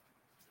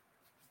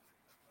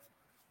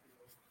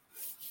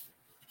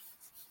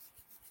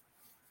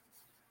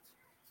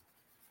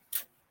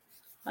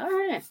 All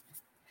right.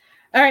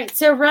 All right.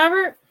 So,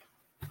 Robert.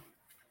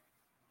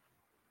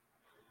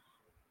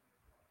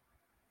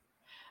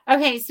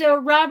 Okay. So,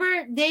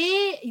 Robert,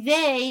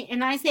 they,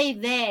 and I say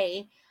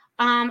they,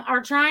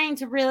 are trying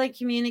to really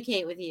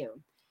communicate with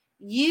you.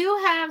 You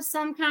have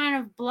some kind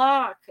of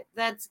block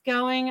that's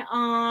going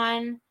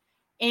on,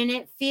 and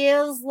it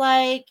feels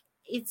like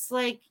it's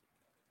like,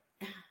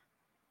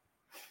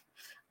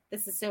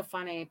 this is so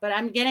funny, but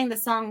I'm getting the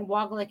song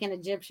Walk Like an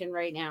Egyptian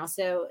right now.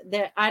 So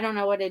I don't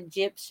know what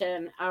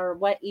Egyptian or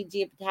what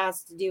Egypt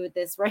has to do with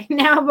this right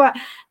now, but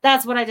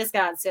that's what I just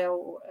got.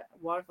 So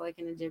walk like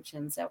an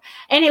Egyptian. So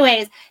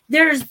anyways,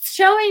 they're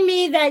showing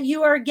me that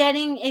you are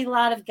getting a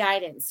lot of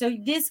guidance. So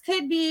this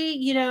could be,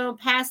 you know,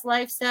 past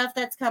life stuff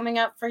that's coming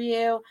up for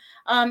you.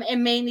 It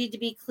may need to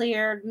be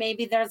cleared.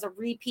 Maybe there's a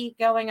repeat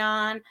going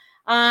on.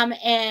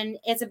 And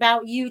it's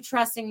about you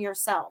trusting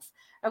yourself.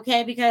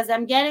 Okay, because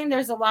I'm getting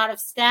there's a lot of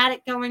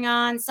static going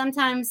on.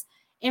 Sometimes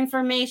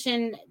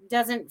information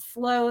doesn't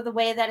flow the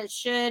way that it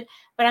should,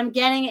 but I'm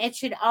getting it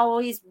should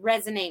always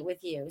resonate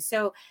with you.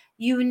 So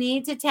you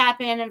need to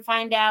tap in and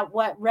find out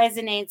what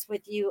resonates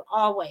with you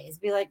always.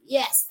 Be like,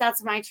 yes,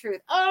 that's my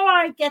truth. Oh,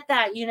 I get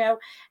that. You know,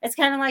 it's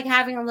kind of like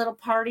having a little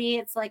party.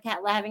 It's like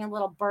having a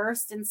little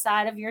burst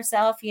inside of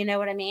yourself. You know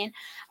what I mean?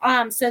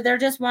 So they're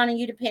just wanting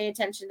you to pay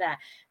attention to that.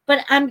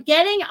 But I'm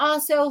getting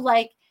also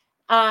like,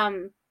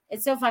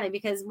 it's so funny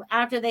because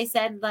after they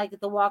said like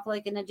the walk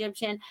like an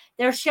Egyptian,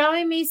 they're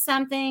showing me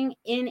something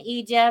in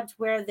Egypt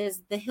where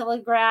there's the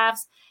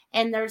hieroglyphs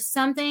and there's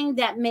something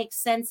that makes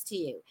sense to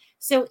you.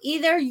 So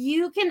either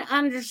you can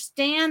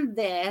understand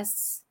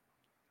this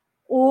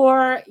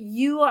or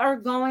you are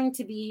going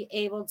to be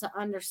able to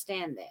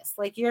understand this.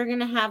 Like you're going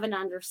to have an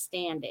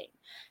understanding.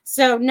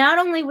 So not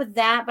only with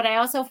that, but I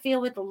also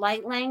feel with the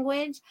light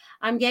language,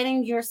 I'm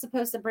getting you're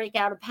supposed to break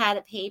out a pad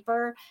of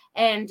paper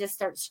and just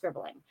start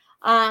scribbling.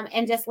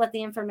 And just let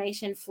the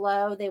information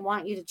flow. They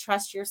want you to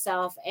trust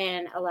yourself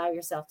and allow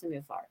yourself to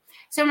move forward.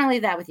 So I'm going to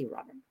leave that with you,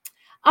 Robin.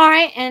 All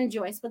right. And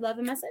Joyce would love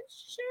a message.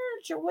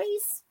 Sure,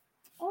 Joyce.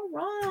 All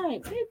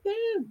right.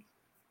 Boo.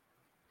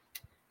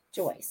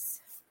 Joyce.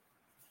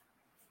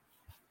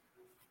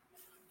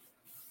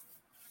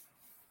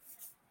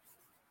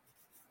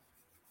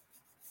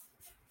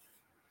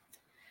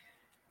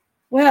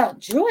 Well,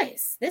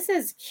 Joyce, this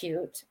is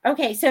cute.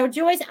 Okay, so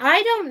Joyce,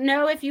 I don't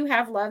know if you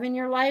have love in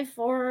your life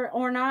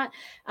or not,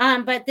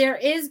 but there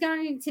is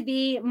going to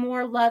be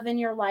more love in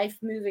your life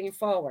moving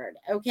forward.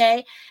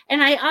 Okay,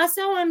 and I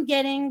also am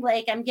getting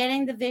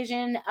the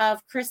vision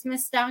of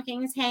Christmas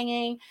stockings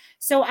hanging.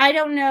 So I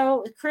don't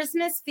know.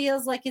 Christmas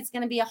feels like it's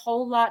going to be a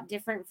whole lot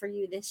different for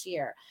you this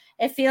year.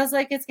 It feels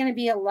like it's going to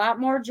be a lot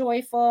more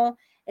joyful.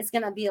 It's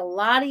going to be a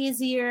lot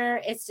easier.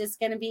 It's just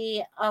going to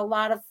be a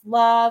lot of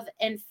love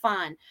and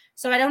fun.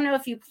 So I don't know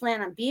if you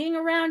plan on being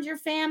around your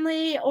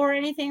family or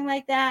anything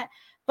like that,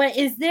 but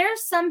is there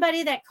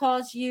somebody that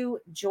calls you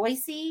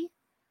Joycey?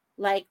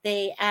 Like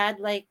they add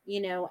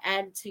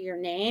add to your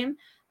name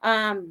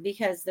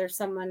because there's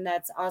someone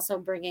that's also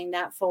bringing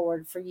that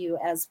forward for you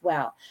as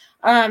well.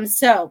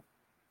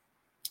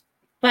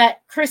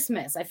 But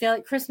Christmas, I feel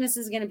like Christmas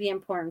is going to be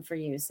important for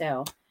you.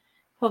 So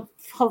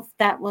Hope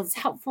that was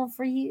helpful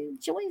for you,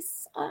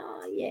 Joyce.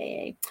 Oh,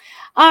 yay.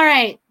 All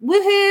right.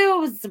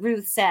 Woohoo,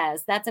 Ruth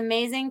says. That's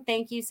amazing.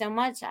 Thank you so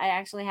much. I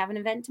actually have an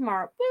event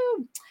tomorrow.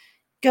 Woo.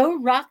 Go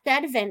rock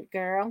that event,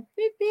 girl.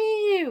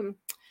 Woo-hoo.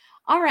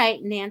 All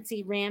right,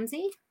 Nancy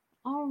Ramsey.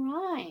 All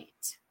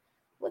right.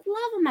 Would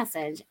love a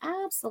message.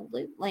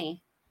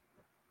 Absolutely.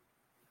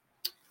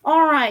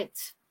 All right.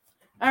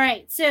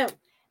 So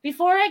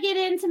before I get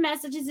into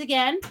messages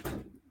again,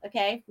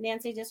 okay,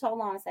 Nancy, just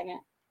hold on a second.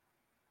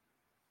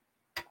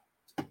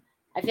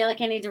 I feel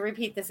like I need to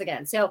repeat this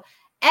again. So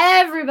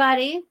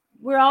everybody,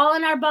 we're all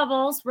in our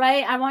bubbles,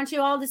 right? I want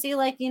you all to see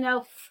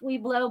we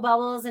blow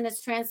bubbles and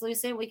it's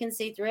translucent. We can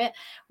see through it.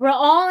 We're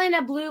all in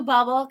a blue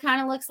bubble. Kind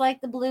of looks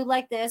like the blue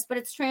like this, but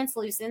it's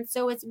translucent.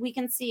 So we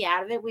can see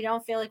out of it. We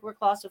don't feel like we're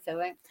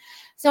claustrophobic.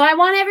 So I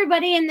want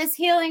everybody in this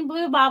healing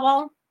blue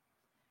bubble.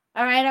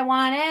 All right. I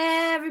want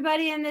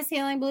everybody in this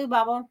healing blue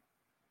bubble.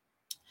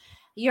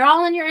 You're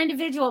all in your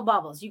individual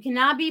bubbles. You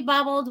cannot be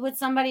bubbled with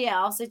somebody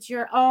else. It's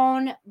your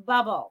own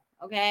bubble.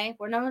 Okay,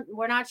 we're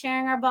not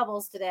sharing our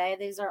bubbles today.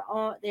 They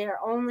are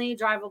only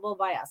drivable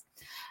by us.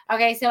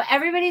 Okay, so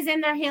everybody's in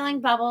their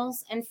healing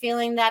bubbles and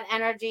feeling that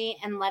energy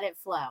and let it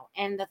flow.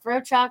 And the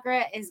throat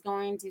chakra is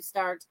going to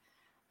start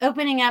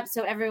opening up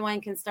so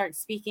everyone can start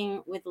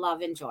speaking with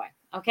love and joy.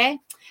 Okay,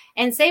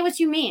 and say what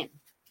you mean.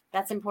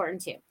 That's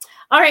important too.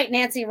 All right,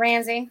 Nancy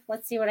Ramsey.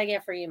 Let's see what I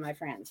get for you, my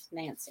friend,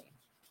 Nancy.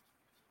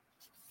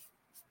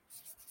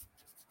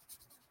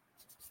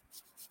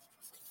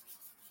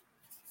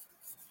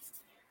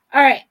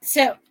 All right,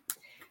 so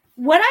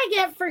what I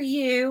get for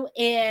you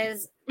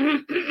is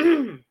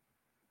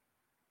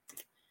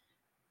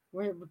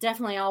We're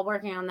definitely all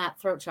working on that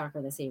throat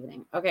chakra this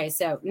evening. Okay,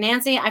 so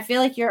Nancy, I feel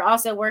like you're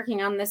also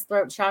working on this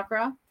throat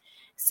chakra.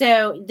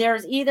 So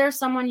there's either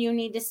someone you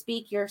need to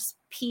speak your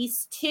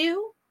piece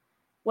to,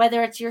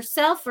 whether it's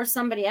yourself or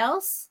somebody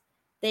else.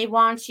 They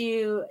want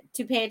you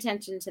to pay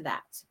attention to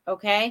that,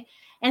 okay?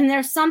 And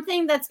there's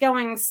something that's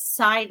going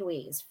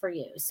sideways for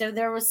you. So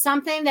there was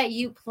something that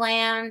you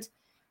planned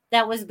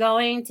that was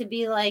going to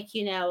be like,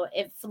 you know,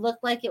 it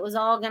looked like it was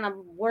all going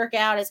to work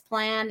out as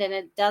planned, and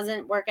it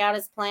doesn't work out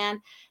as planned.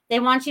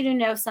 They want you to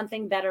know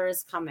something better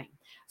is coming.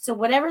 So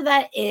whatever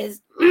that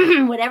is,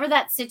 whatever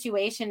that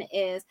situation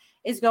is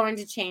going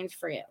to change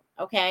for you,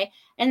 okay?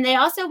 And they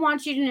also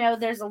want you to know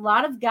there's a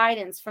lot of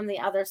guidance from the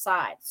other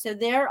side. So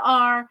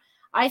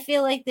I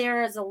feel like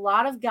there is a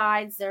lot of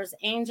guides. There's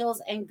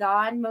angels, and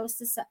God,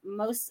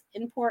 most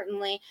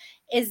importantly,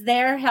 is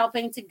there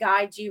helping to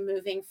guide you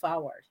moving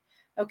forward.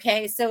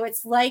 Okay, so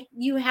it's like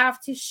you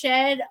have to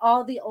shed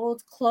all the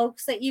old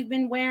cloaks that you've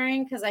been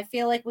wearing, because I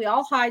feel like we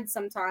all hide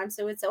sometimes.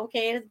 So it's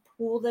okay to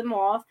pull them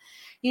off,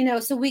 you know,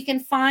 so we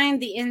can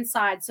find the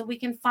inside, so we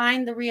can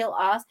find the real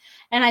us.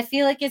 And I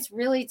feel like it's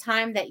really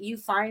time that you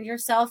find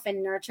yourself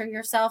and nurture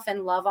yourself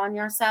and love on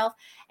yourself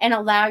and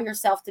allow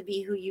yourself to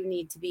be who you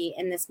need to be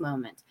in this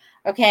moment.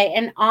 Okay,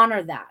 and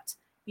honor that.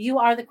 You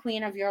are the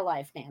queen of your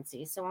life,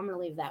 Nancy. So I'm going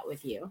to leave that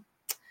with you.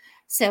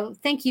 So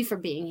thank you for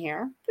being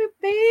here.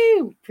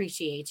 Boo-boo.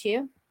 Appreciate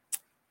you.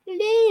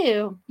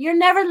 Hello. You're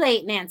never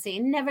late, Nancy.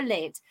 Never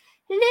late.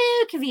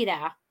 Hello,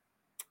 Kavita.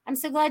 I'm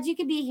so glad you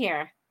could be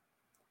here.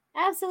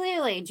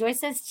 Absolutely. Joy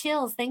says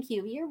chills. Thank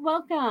you. You're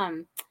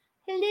welcome.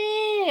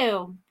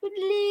 Hello.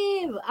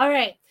 Hello. All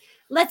right.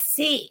 Let's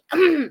see.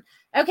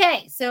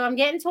 Okay. So I'm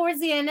getting towards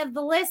the end of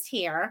the list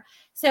here.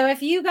 So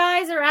if you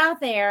guys are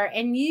out there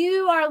and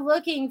you are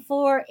looking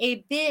for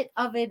a bit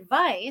of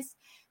advice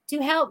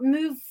to help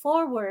move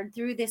forward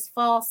through this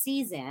fall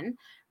season,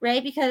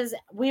 right? Because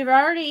we're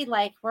already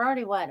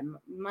what, a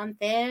month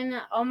in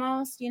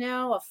almost, you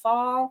know, a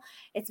fall.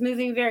 It's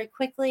moving very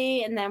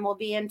quickly, and then we'll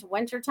be into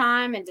winter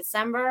time in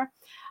December.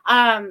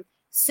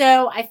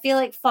 So I feel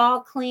like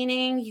fall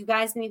cleaning, you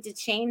guys need to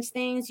change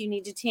things. You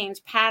need to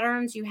change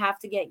patterns. You have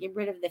to get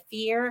rid of the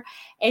fear.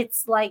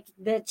 It's like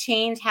the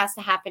change has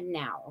to happen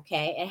now.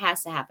 Okay. It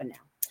has to happen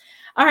now.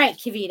 All right,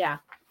 Kavita,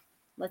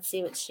 let's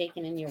see what's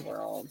shaking in your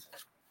world.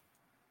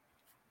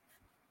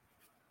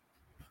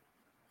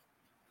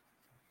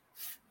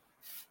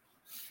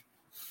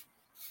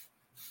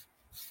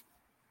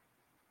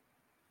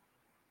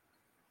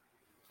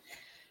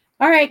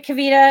 All right,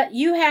 Kavita,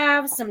 you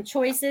have some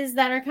choices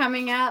that are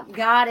coming up.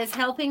 God is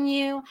helping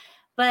you,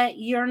 but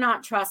you're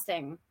not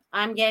trusting.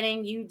 I'm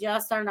getting you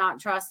just are not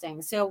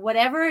trusting. So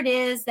whatever it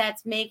is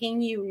that's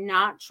making you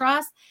not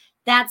trust,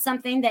 that's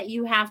something that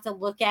you have to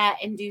look at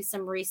and do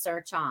some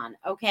research on.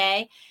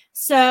 Okay.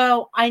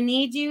 So I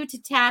need you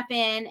to tap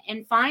in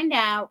and find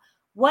out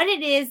what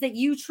it is that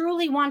you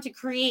truly want to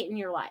create in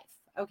your life.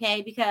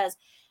 Okay. Because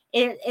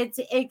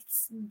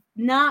it's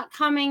not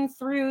coming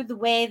through the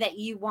way that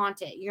you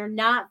want it. You're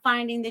not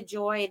finding the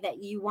joy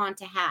that you want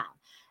to have.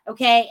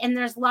 Okay. And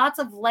there's lots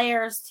of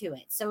layers to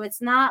it. So it's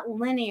not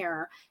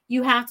linear.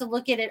 You have to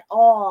look at it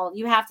all.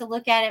 You have to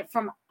look at it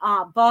from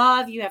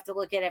above. You have to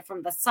look at it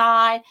from the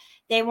side.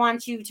 They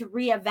want you to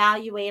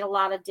reevaluate a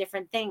lot of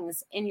different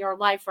things in your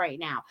life right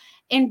now.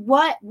 And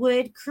what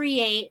would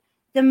create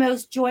the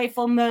most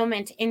joyful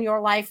moment in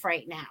your life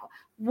right now?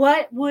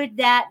 What would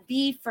that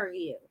be for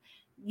you?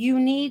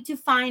 You need to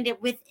find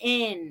it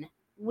within.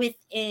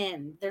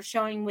 They're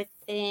showing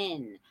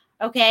within.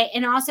 Okay.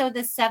 And also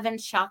the 7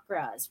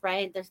 chakras,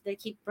 right? They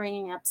keep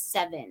bringing up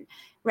 7,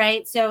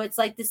 right? So it's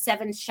like the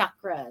 7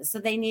 chakras. So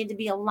they need to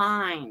be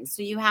aligned.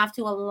 So you have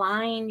to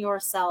align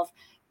yourself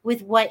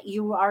with what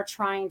you are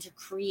trying to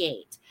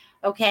create.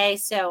 Okay.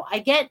 So I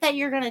get that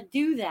you're going to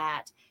do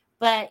that,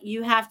 but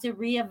you have to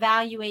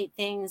reevaluate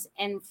things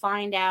and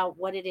find out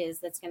what it is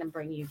that's going to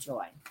bring you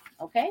joy.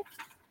 Okay.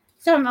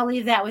 So I'm going to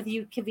leave that with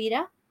you,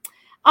 Kavita.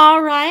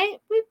 All right.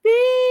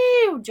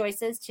 Woo-hoo. Joy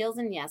says chills,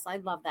 and yes, I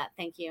love that.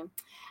 Thank you.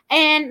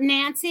 And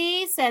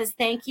Nancy says,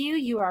 thank you.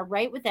 You are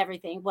right with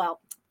everything. Well,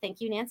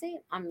 thank you, Nancy.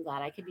 I'm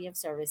glad I could be of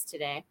service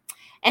today.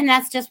 And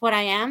that's just what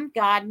I am.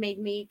 God made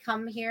me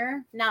come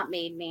here, not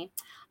made me.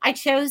 I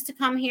chose to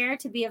come here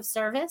to be of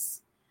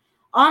service.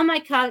 All my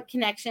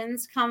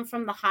connections come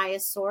from the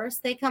highest source.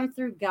 They come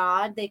through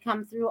God. They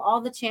come through all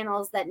the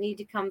channels that need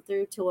to come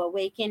through to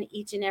awaken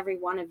each and every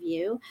one of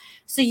you,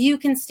 so you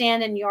can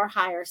stand in your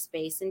higher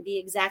space and be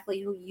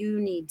exactly who you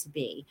need to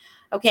be.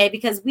 Okay,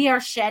 because we are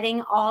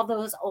shedding all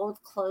those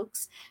old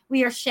cloaks.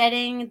 We are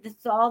shedding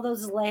all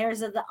those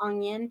layers of the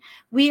onion.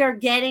 We are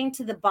getting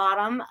to the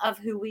bottom of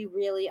who we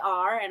really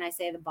are. And I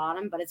say the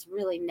bottom, but it's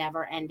really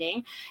never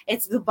ending.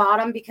 It's the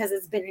bottom because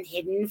it's been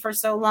hidden for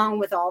so long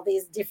with all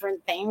these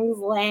different things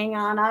laying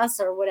on us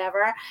or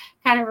whatever.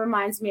 Kind of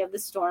reminds me of the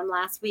storm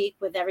last week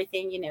with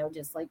everything, you know,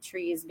 just like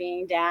trees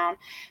being down.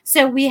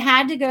 So we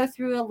had to go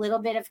through a little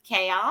bit of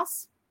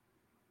chaos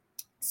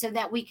so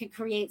that we could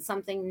create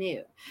something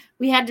new.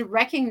 We had to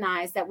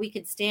recognize that we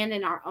could stand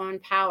in our own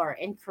power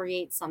and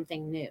create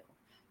something new.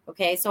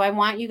 Okay, so I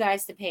want you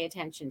guys to pay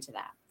attention to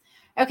that.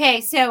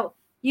 Okay, so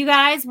you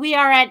guys, we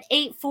are at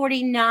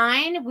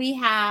 8:49. We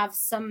have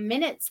some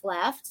minutes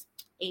left.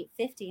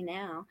 8:50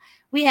 now.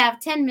 We have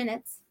 10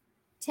 minutes.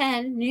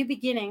 10 new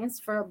beginnings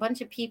for a bunch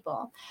of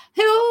people.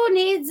 Who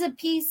needs a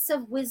piece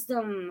of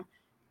wisdom?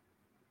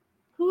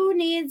 Who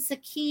needs a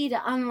key to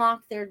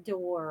unlock their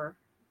door?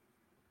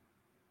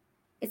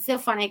 It's so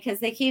funny because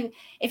they keep,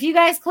 if you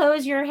guys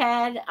close your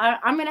head,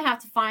 I'm going to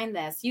have to find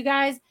this. You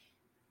guys,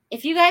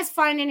 if you guys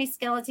find any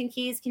skeleton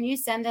keys, can you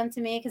send them to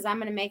me? Because I'm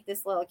going to make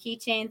this little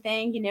keychain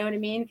thing. You know what I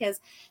mean?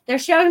 Because they're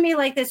showing me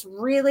like this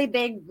really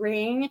big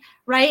ring,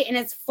 right? And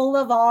it's full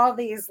of all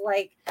these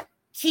like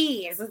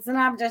keys. It's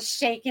not just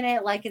shaking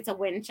it like it's a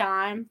wind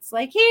chime. It's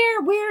like,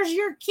 here, where's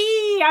your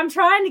key? I'm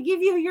trying to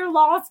give you your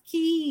lost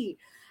key.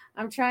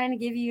 I'm trying to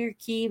give you your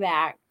key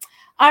back.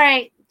 All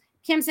right.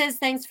 Kim says,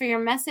 thanks for your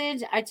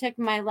message. I took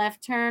my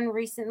left turn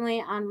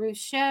recently on Ruth's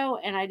show,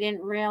 and I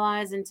didn't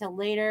realize until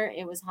later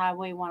it was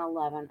Highway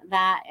 111.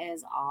 That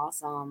is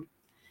awesome.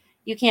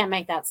 You can't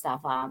make that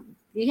stuff up.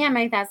 You can't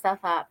make that stuff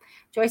up.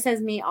 Joy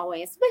says, me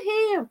always.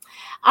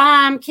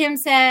 Woohoo. Kim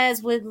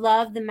says, would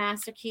love the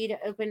master key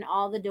to open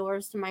all the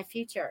doors to my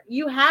future.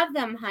 You have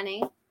them,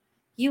 honey.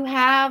 You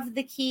have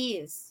the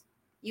keys.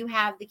 You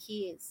have the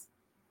keys.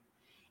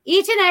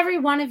 Each and every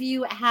one of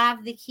you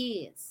have the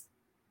keys.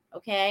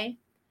 Okay?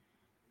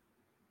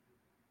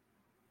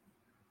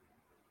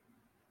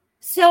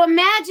 So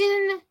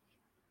imagine,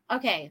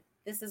 okay,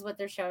 this is what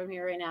they're showing me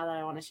right now that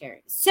I want to share.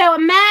 So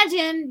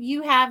imagine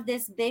you have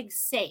this big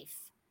safe,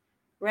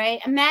 right?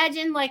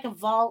 Imagine like a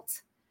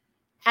vault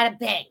at a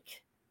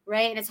bank,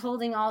 right? And it's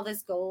holding all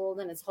this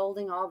gold and it's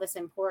holding all this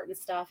important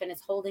stuff and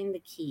it's holding the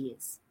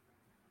keys,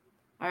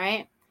 all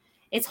right?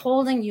 It's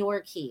holding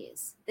your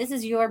keys. This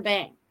is your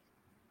bank.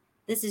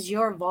 This is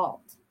your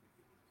vault,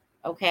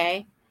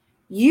 okay?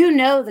 You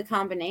know the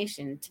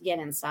combination to get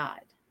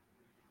inside.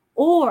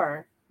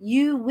 Or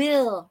you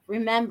will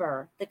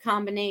remember the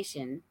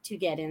combination to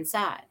get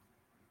inside.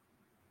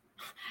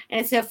 And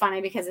it's so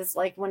funny because it's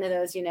like one of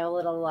those,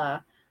 little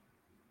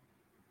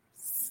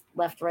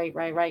left, right,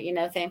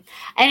 thing.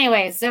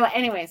 Anyways,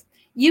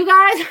 you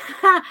guys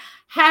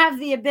have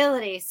the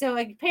ability. So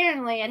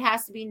apparently it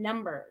has to be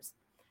numbers.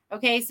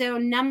 Okay, so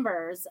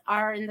numbers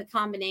are in the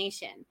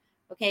combination.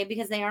 Okay,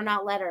 because they are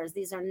not letters.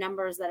 These are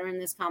numbers that are in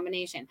this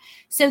combination.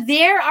 So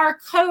there are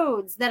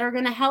codes that are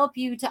going to help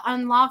you to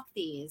unlock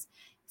these,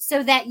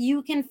 so that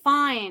you can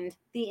find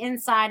the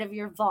inside of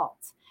your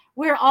vault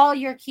where all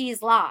your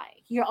keys lie,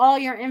 all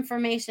your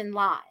information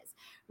lies,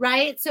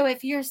 right? So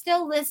if you're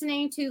still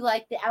listening to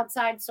like the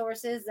outside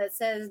sources that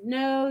says,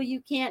 no, you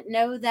can't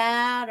know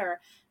that, or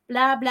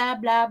blah, blah,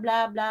 blah,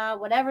 blah, blah,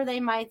 whatever they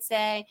might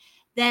say,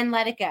 then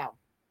let it go.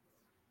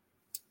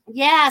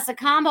 Yes, a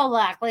combo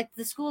lock, like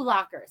the school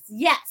lockers.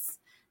 Yes,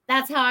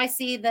 that's how I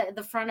see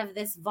the front of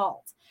this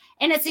vault.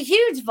 And it's a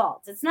huge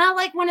vault. It's not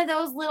like one of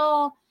those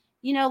little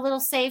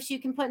safes you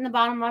can put in the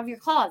bottom of your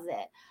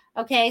closet.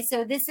 Okay,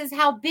 so this is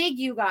how big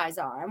you guys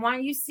are. I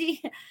want you to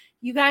see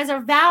you guys are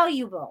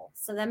valuable.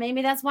 So that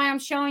maybe that's why I'm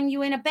showing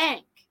you in a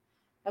bank.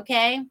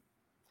 Okay,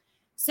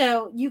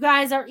 so you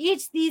guys are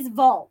each these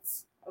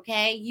vaults.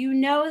 Okay, you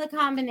know the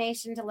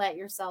combination to let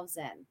yourselves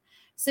in.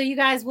 So you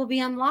guys will be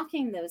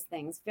unlocking those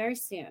things very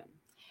soon.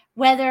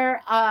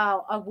 Whether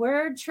a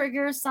word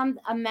triggers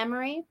a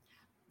memory,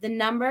 the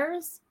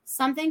numbers,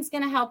 something's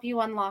going to help you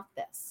unlock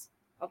this.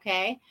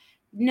 Okay.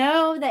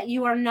 Know that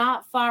you are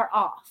not far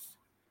off.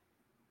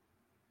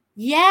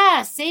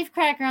 Yeah,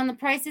 Safecracker on The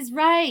Price is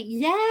Right.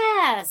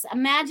 Yes,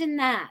 imagine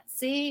that.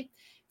 See,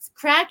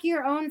 crack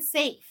your own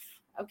safe,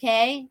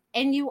 okay?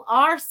 And you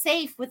are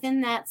safe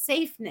within that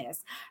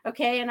safeness,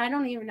 okay? And I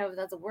don't even know if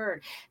that's a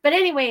word. But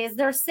anyways,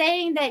 they're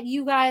saying that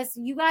you guys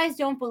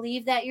don't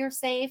believe that you're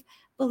safe.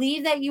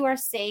 Believe that you are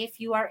safe.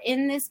 You are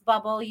in this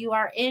bubble. You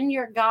are in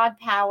your God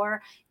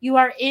power. You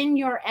are in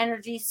your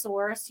energy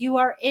source. You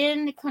are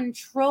in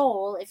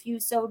control if you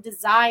so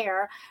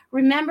desire.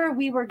 Remember,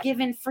 we were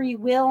given free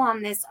will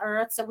on this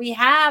earth, so we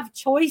have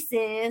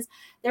choices.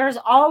 There's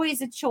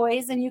always a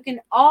choice, and you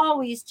can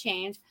always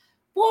change.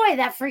 Boy,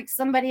 that freaks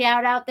somebody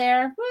out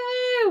there.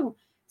 Woo!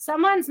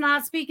 Someone's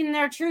not speaking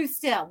their truth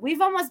still.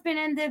 We've almost been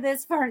into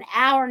this for an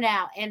hour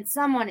now, and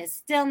someone is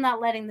still not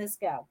letting this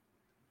go.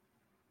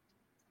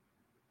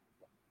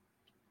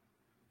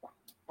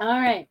 All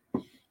right.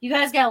 You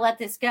guys got to let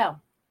this go.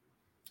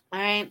 All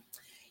right.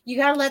 You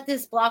got to let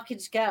this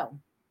blockage go.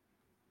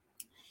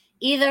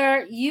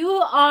 Either you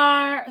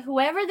are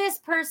whoever this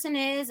person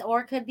is,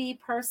 or it could be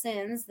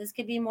persons. This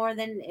could be more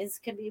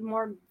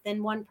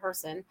than one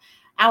person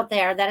out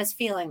there that is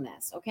feeling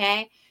this.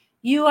 Okay.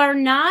 You are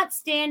not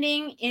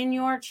standing in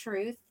your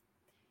truth.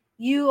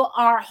 You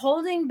are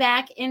holding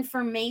back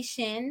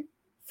information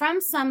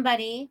from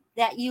somebody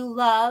that you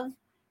love,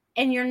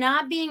 and you're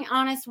not being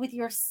honest with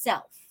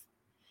yourself.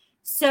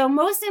 So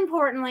most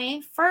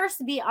importantly,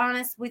 first be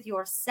honest with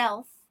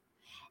yourself,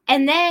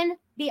 and then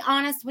be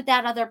honest with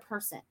that other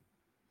person.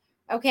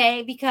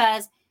 Okay?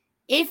 Because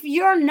if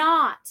you're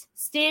not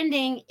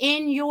standing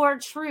in your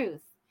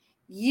truth,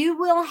 you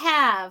will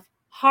have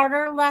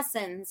harder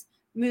lessons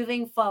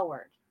moving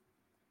forward.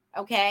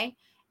 Okay.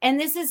 And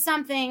this is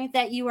something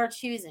that you are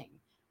choosing.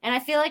 And I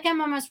feel like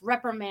I'm almost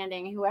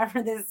reprimanding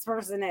whoever this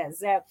person is.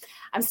 So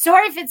I'm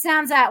sorry if it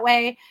sounds that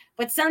way,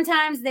 but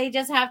sometimes they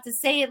just have to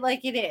say it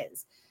like it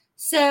is.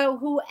 So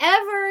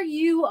whoever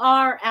you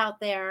are out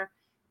there,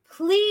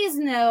 please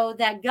know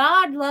that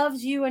God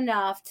loves you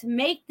enough to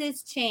make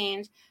this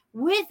change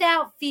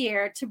without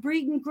fear, to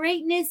bring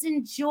greatness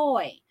and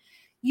joy.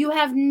 You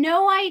have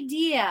no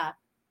idea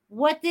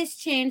what this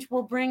change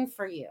will bring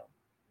for you.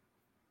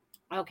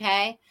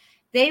 Okay?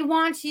 They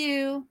want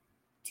you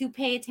to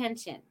pay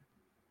attention.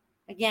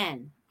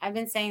 Again, I've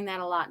been saying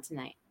that a lot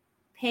tonight.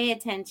 Pay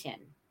attention.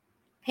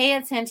 Pay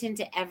attention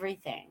to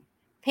everything.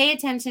 Pay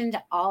attention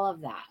to all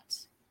of that.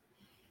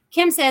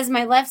 Kim says,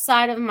 my left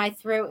side of my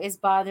throat is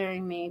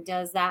bothering me.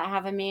 Does that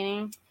have a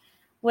meaning?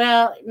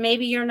 Well,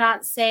 maybe you're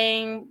not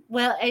saying,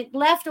 well,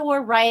 left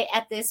or right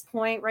at this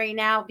point right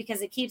now,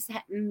 because it keeps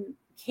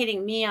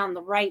hitting me on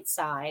the right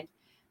side.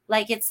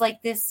 Like it's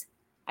like this,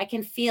 I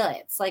can feel it.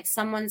 It's like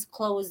someone's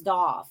closed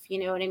off. You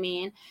know what I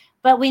mean?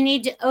 But we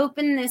need to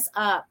open this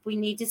up. We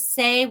need to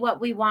say what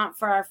we want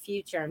for our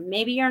future.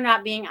 Maybe you're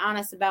not being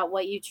honest about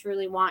what you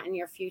truly want in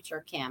your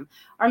future, Kim.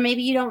 Or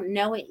maybe you don't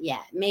know it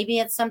yet. Maybe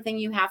it's something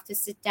you have to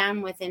sit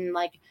down with and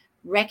like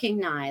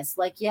recognize,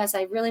 like, yes,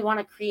 I really want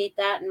to create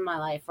that in my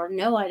life. Or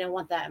no, I don't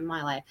want that in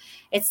my life.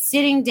 It's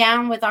sitting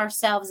down with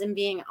ourselves and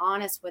being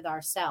honest with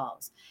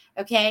ourselves.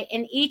 Okay.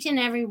 And each and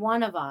every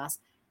one of us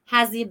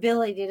has the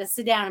ability to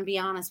sit down and be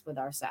honest with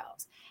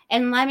ourselves.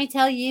 And let me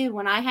tell you,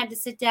 when I had to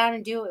sit down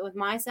and do it with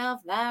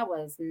myself, that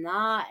was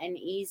not an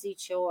easy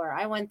chore.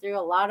 I went through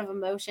a lot of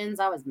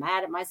emotions. I was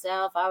mad at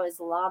myself. I was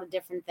a lot of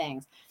different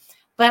things.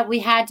 But we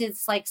had to,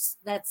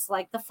 that's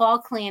like the fall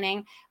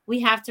cleaning. We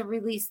have to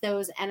release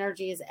those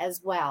energies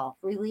as well.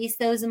 Release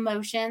those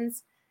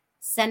emotions.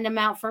 Send them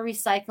out for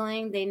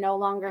recycling. They no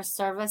longer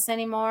serve us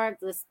anymore.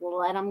 Just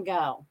let them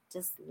go.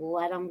 Just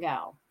let them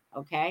go.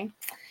 Okay?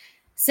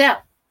 So,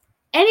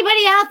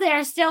 anybody out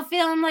there still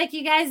feeling like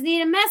you guys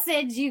need a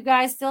message? You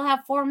guys still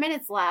have 4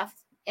 minutes left.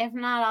 If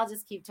not, I'll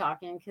just keep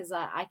talking because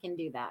I can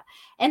do that.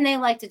 And they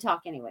like to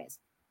talk anyways.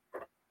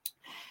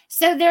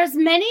 So there's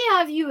many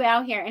of you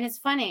out here, and it's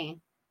funny.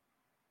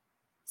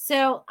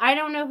 So I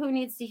don't know who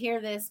needs to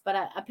hear this,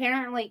 but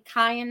apparently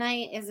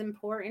kyanite is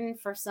important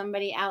for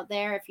somebody out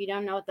there. If you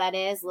don't know what that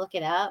is, look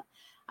it up.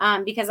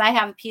 Because I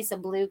have a piece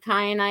of blue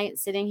kyanite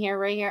sitting here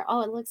right here.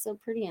 Oh, it looks so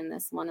pretty in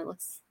this one. It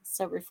looks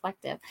so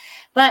reflective.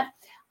 But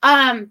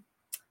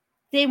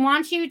they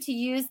want you to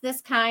use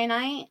this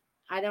kyanite.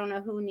 I don't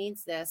know who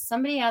needs this.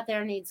 Somebody out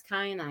there needs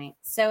kyanite.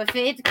 So if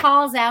it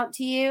calls out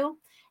to you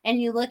and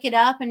you look it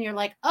up and you're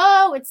like,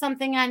 oh, it's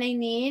something I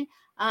need.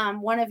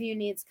 One of you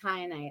needs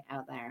kyanite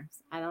out there.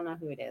 I don't know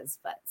who it is,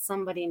 but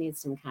somebody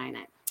needs some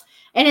kyanite.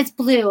 And it's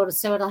blue,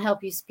 so it'll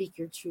help you speak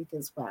your truth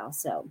as well.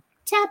 So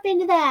tap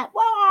into that.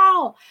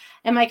 Wow.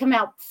 It might come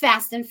out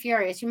fast and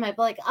furious. You might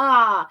be like,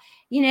 I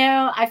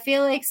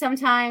feel like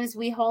sometimes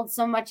we hold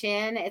so much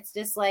in. It's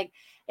just like,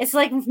 it's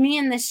like me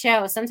in this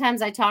show.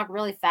 Sometimes I talk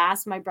really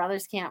fast. My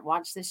brothers can't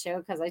watch the show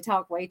because I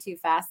talk way too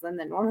fast than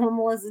the normal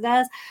Melissa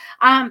does.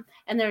 And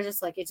they're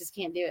just like, it just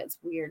can't do it. It's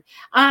weird.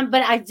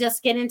 But I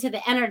just get into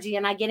the energy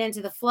and I get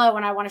into the flow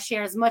and I want to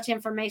share as much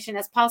information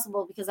as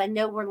possible because I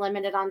know we're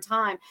limited on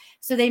time.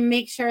 So they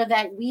make sure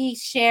that we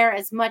share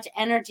as much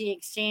energy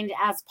exchange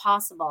as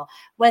possible,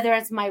 whether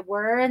it's my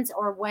words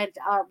or what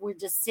we're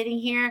just sitting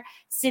here,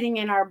 sitting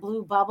in our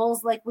blue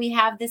bubbles like we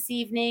have this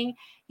evening.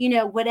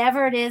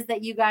 Whatever it is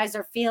that you guys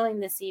are feeling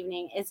this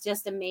evening, it's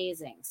just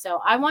amazing. So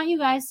I want you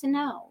guys to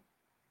know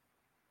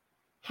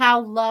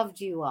how loved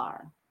you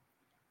are.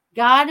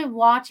 God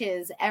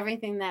watches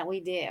everything that we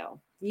do.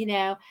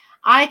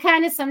 I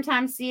kind of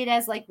sometimes see it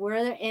as like we're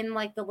in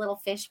like the little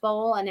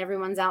fishbowl and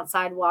everyone's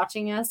outside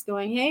watching us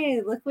going,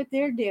 hey, look what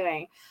they're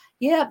doing.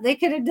 Yep, they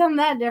could have done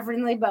that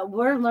differently, but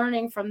we're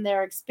learning from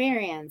their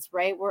experience,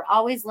 right? We're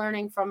always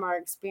learning from our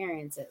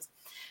experiences.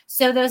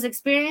 So those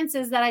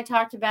experiences that I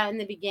talked about in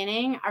the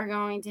beginning are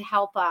going to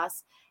help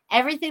us.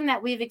 Everything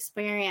that we've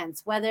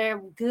experienced,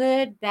 whether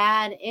good,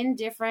 bad,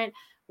 indifferent,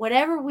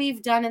 whatever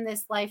we've done in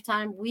this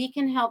lifetime, we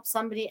can help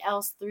somebody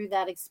else through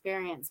that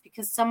experience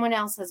because someone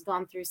else has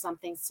gone through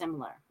something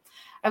similar.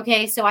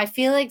 Okay, so I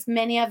feel like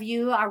many of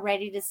you are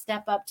ready to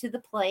step up to the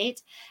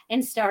plate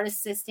and start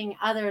assisting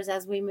others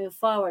as we move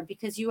forward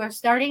because you are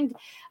starting.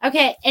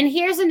 Okay, and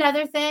here's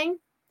another thing.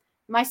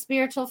 My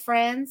spiritual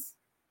friends,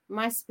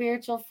 my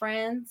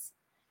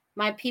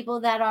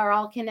people that are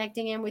all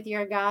connecting in with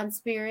your God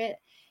spirit,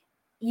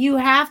 you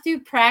have to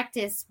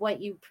practice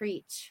what you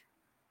preach.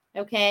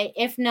 Okay,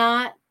 if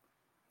not,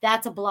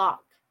 that's a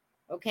block.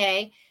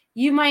 Okay.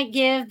 You might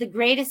give the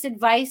greatest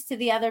advice to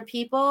the other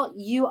people.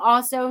 You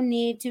also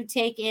need to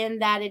take in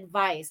that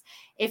advice.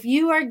 If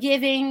you are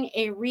giving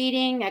a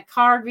reading, a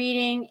card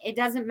reading, it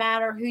doesn't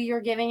matter who you're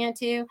giving it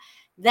to.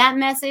 That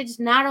message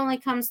not only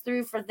comes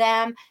through for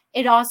them,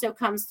 it also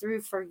comes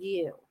through for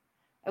you.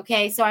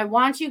 Okay. So I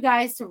want you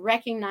guys to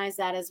recognize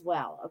that as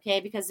well. Okay.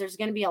 Because there's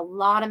going to be a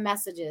lot of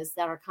messages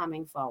that are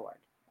coming forward.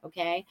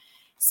 Okay.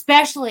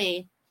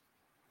 especially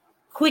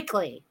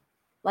quickly.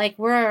 Like,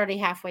 we're already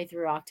halfway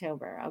through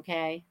October,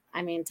 okay?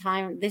 I mean,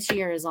 time this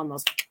year is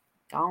almost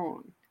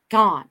gone.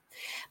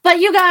 But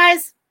you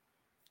guys,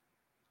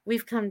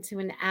 we've come to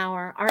an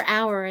hour. Our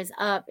hour is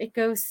up. It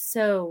goes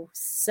so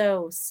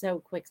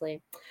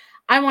quickly.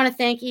 I want to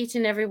thank each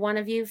and every one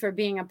of you for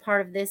being a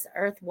part of this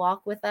Earth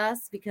Walk with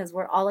us, because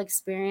we're all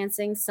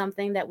experiencing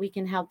something that we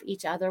can help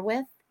each other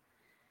with,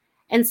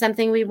 and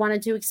something we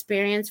wanted to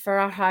experience for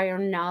our higher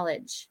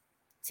knowledge,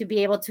 to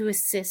be able to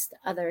assist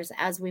others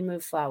as we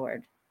move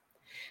forward.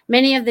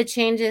 Many of the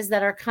changes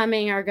that are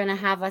coming are going to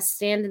have us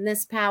stand in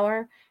this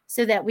power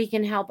so that we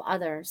can help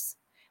others.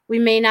 We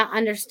may not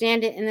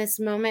understand it in this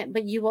moment,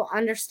 but you will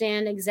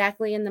understand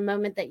exactly in the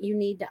moment that you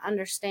need to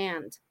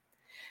understand.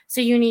 So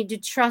you need to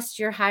trust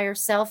your higher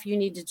self. You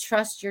need to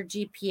trust your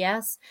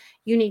GPS.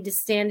 You need to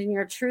stand in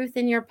your truth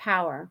and your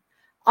power.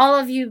 All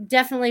of you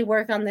definitely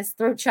work on this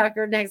throat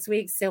chakra next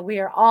week, so we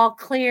are all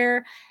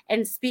clear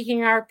and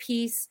speaking our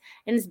peace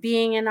and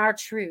being in our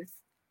truth,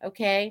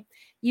 okay?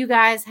 You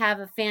guys have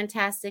a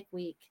fantastic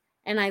week,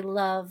 and I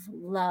love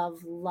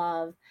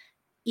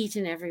each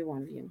and every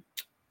one of you.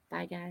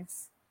 Bye,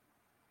 guys.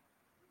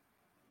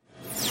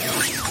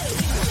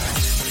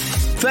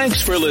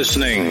 Thanks for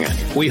listening.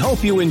 We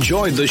hope you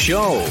enjoyed the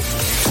show.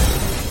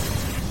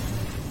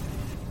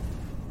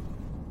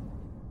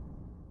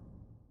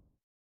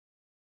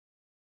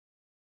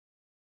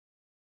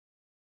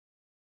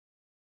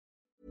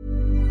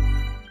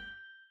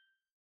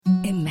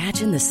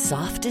 Imagine the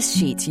softest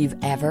sheets you've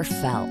ever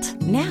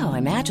felt. Now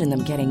imagine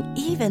them getting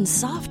even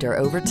softer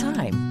over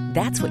time.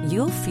 That's what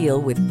you'll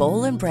feel with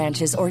Boll &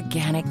 Branch's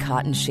organic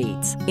cotton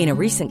sheets. In a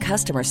recent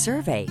customer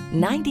survey,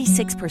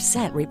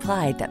 96%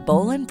 replied that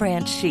Boll &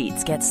 Branch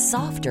sheets get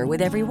softer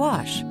with every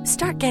wash.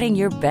 Start getting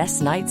your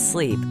best night's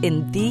sleep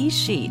in these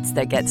sheets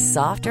that get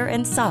softer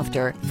and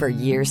softer for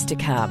years to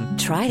come.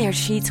 Try their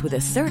sheets with a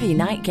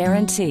 30-night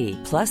guarantee.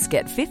 Plus,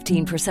 get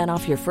 15%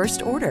 off your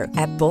first order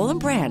at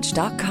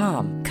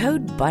bollandbranch.com.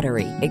 Code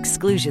BUTTERY.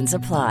 Exclusions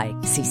apply.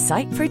 See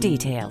site for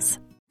details.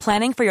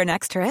 Planning for your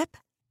next trip?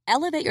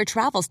 Elevate your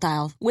travel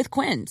style with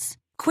Quince.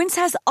 Quince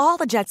has all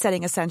the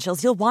jet-setting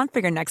essentials you'll want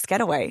for your next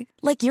getaway,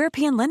 like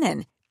European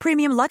linen,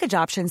 premium luggage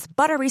options,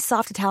 buttery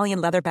soft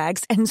Italian leather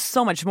bags, and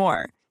so much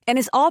more. And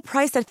is all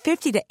priced at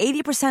 50 to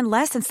 80%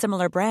 less than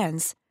similar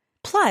brands.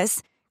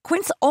 Plus,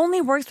 Quince only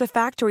works with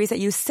factories that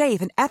use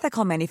safe and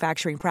ethical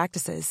manufacturing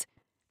practices.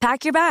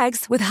 Pack your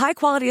bags with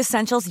high-quality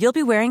essentials you'll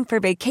be wearing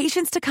for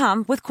vacations to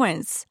come with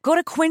Quince. Go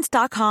to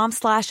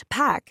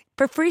quince.com/pack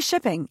for free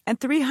shipping and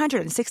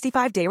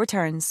 365-day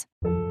returns.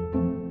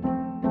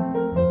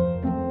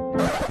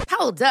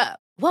 Hold up.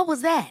 What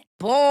was that?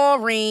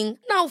 Boring.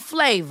 No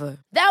flavor.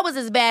 That was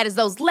as bad as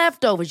those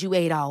leftovers you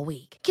ate all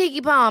week.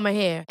 Keke Palmer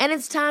here, and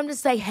it's time to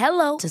say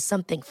hello to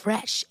something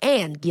fresh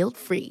and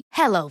guilt-free.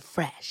 Hello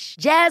Fresh.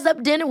 Jazz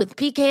up dinner with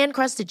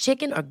pecan-crusted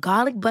chicken or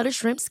garlic butter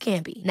shrimp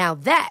scampi. Now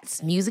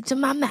that's music to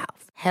my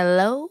mouth.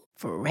 Hello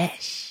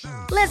Fresh.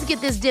 Let's get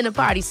this dinner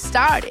party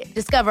started.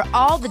 Discover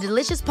all the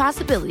delicious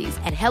possibilities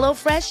at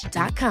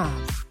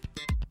HelloFresh.com.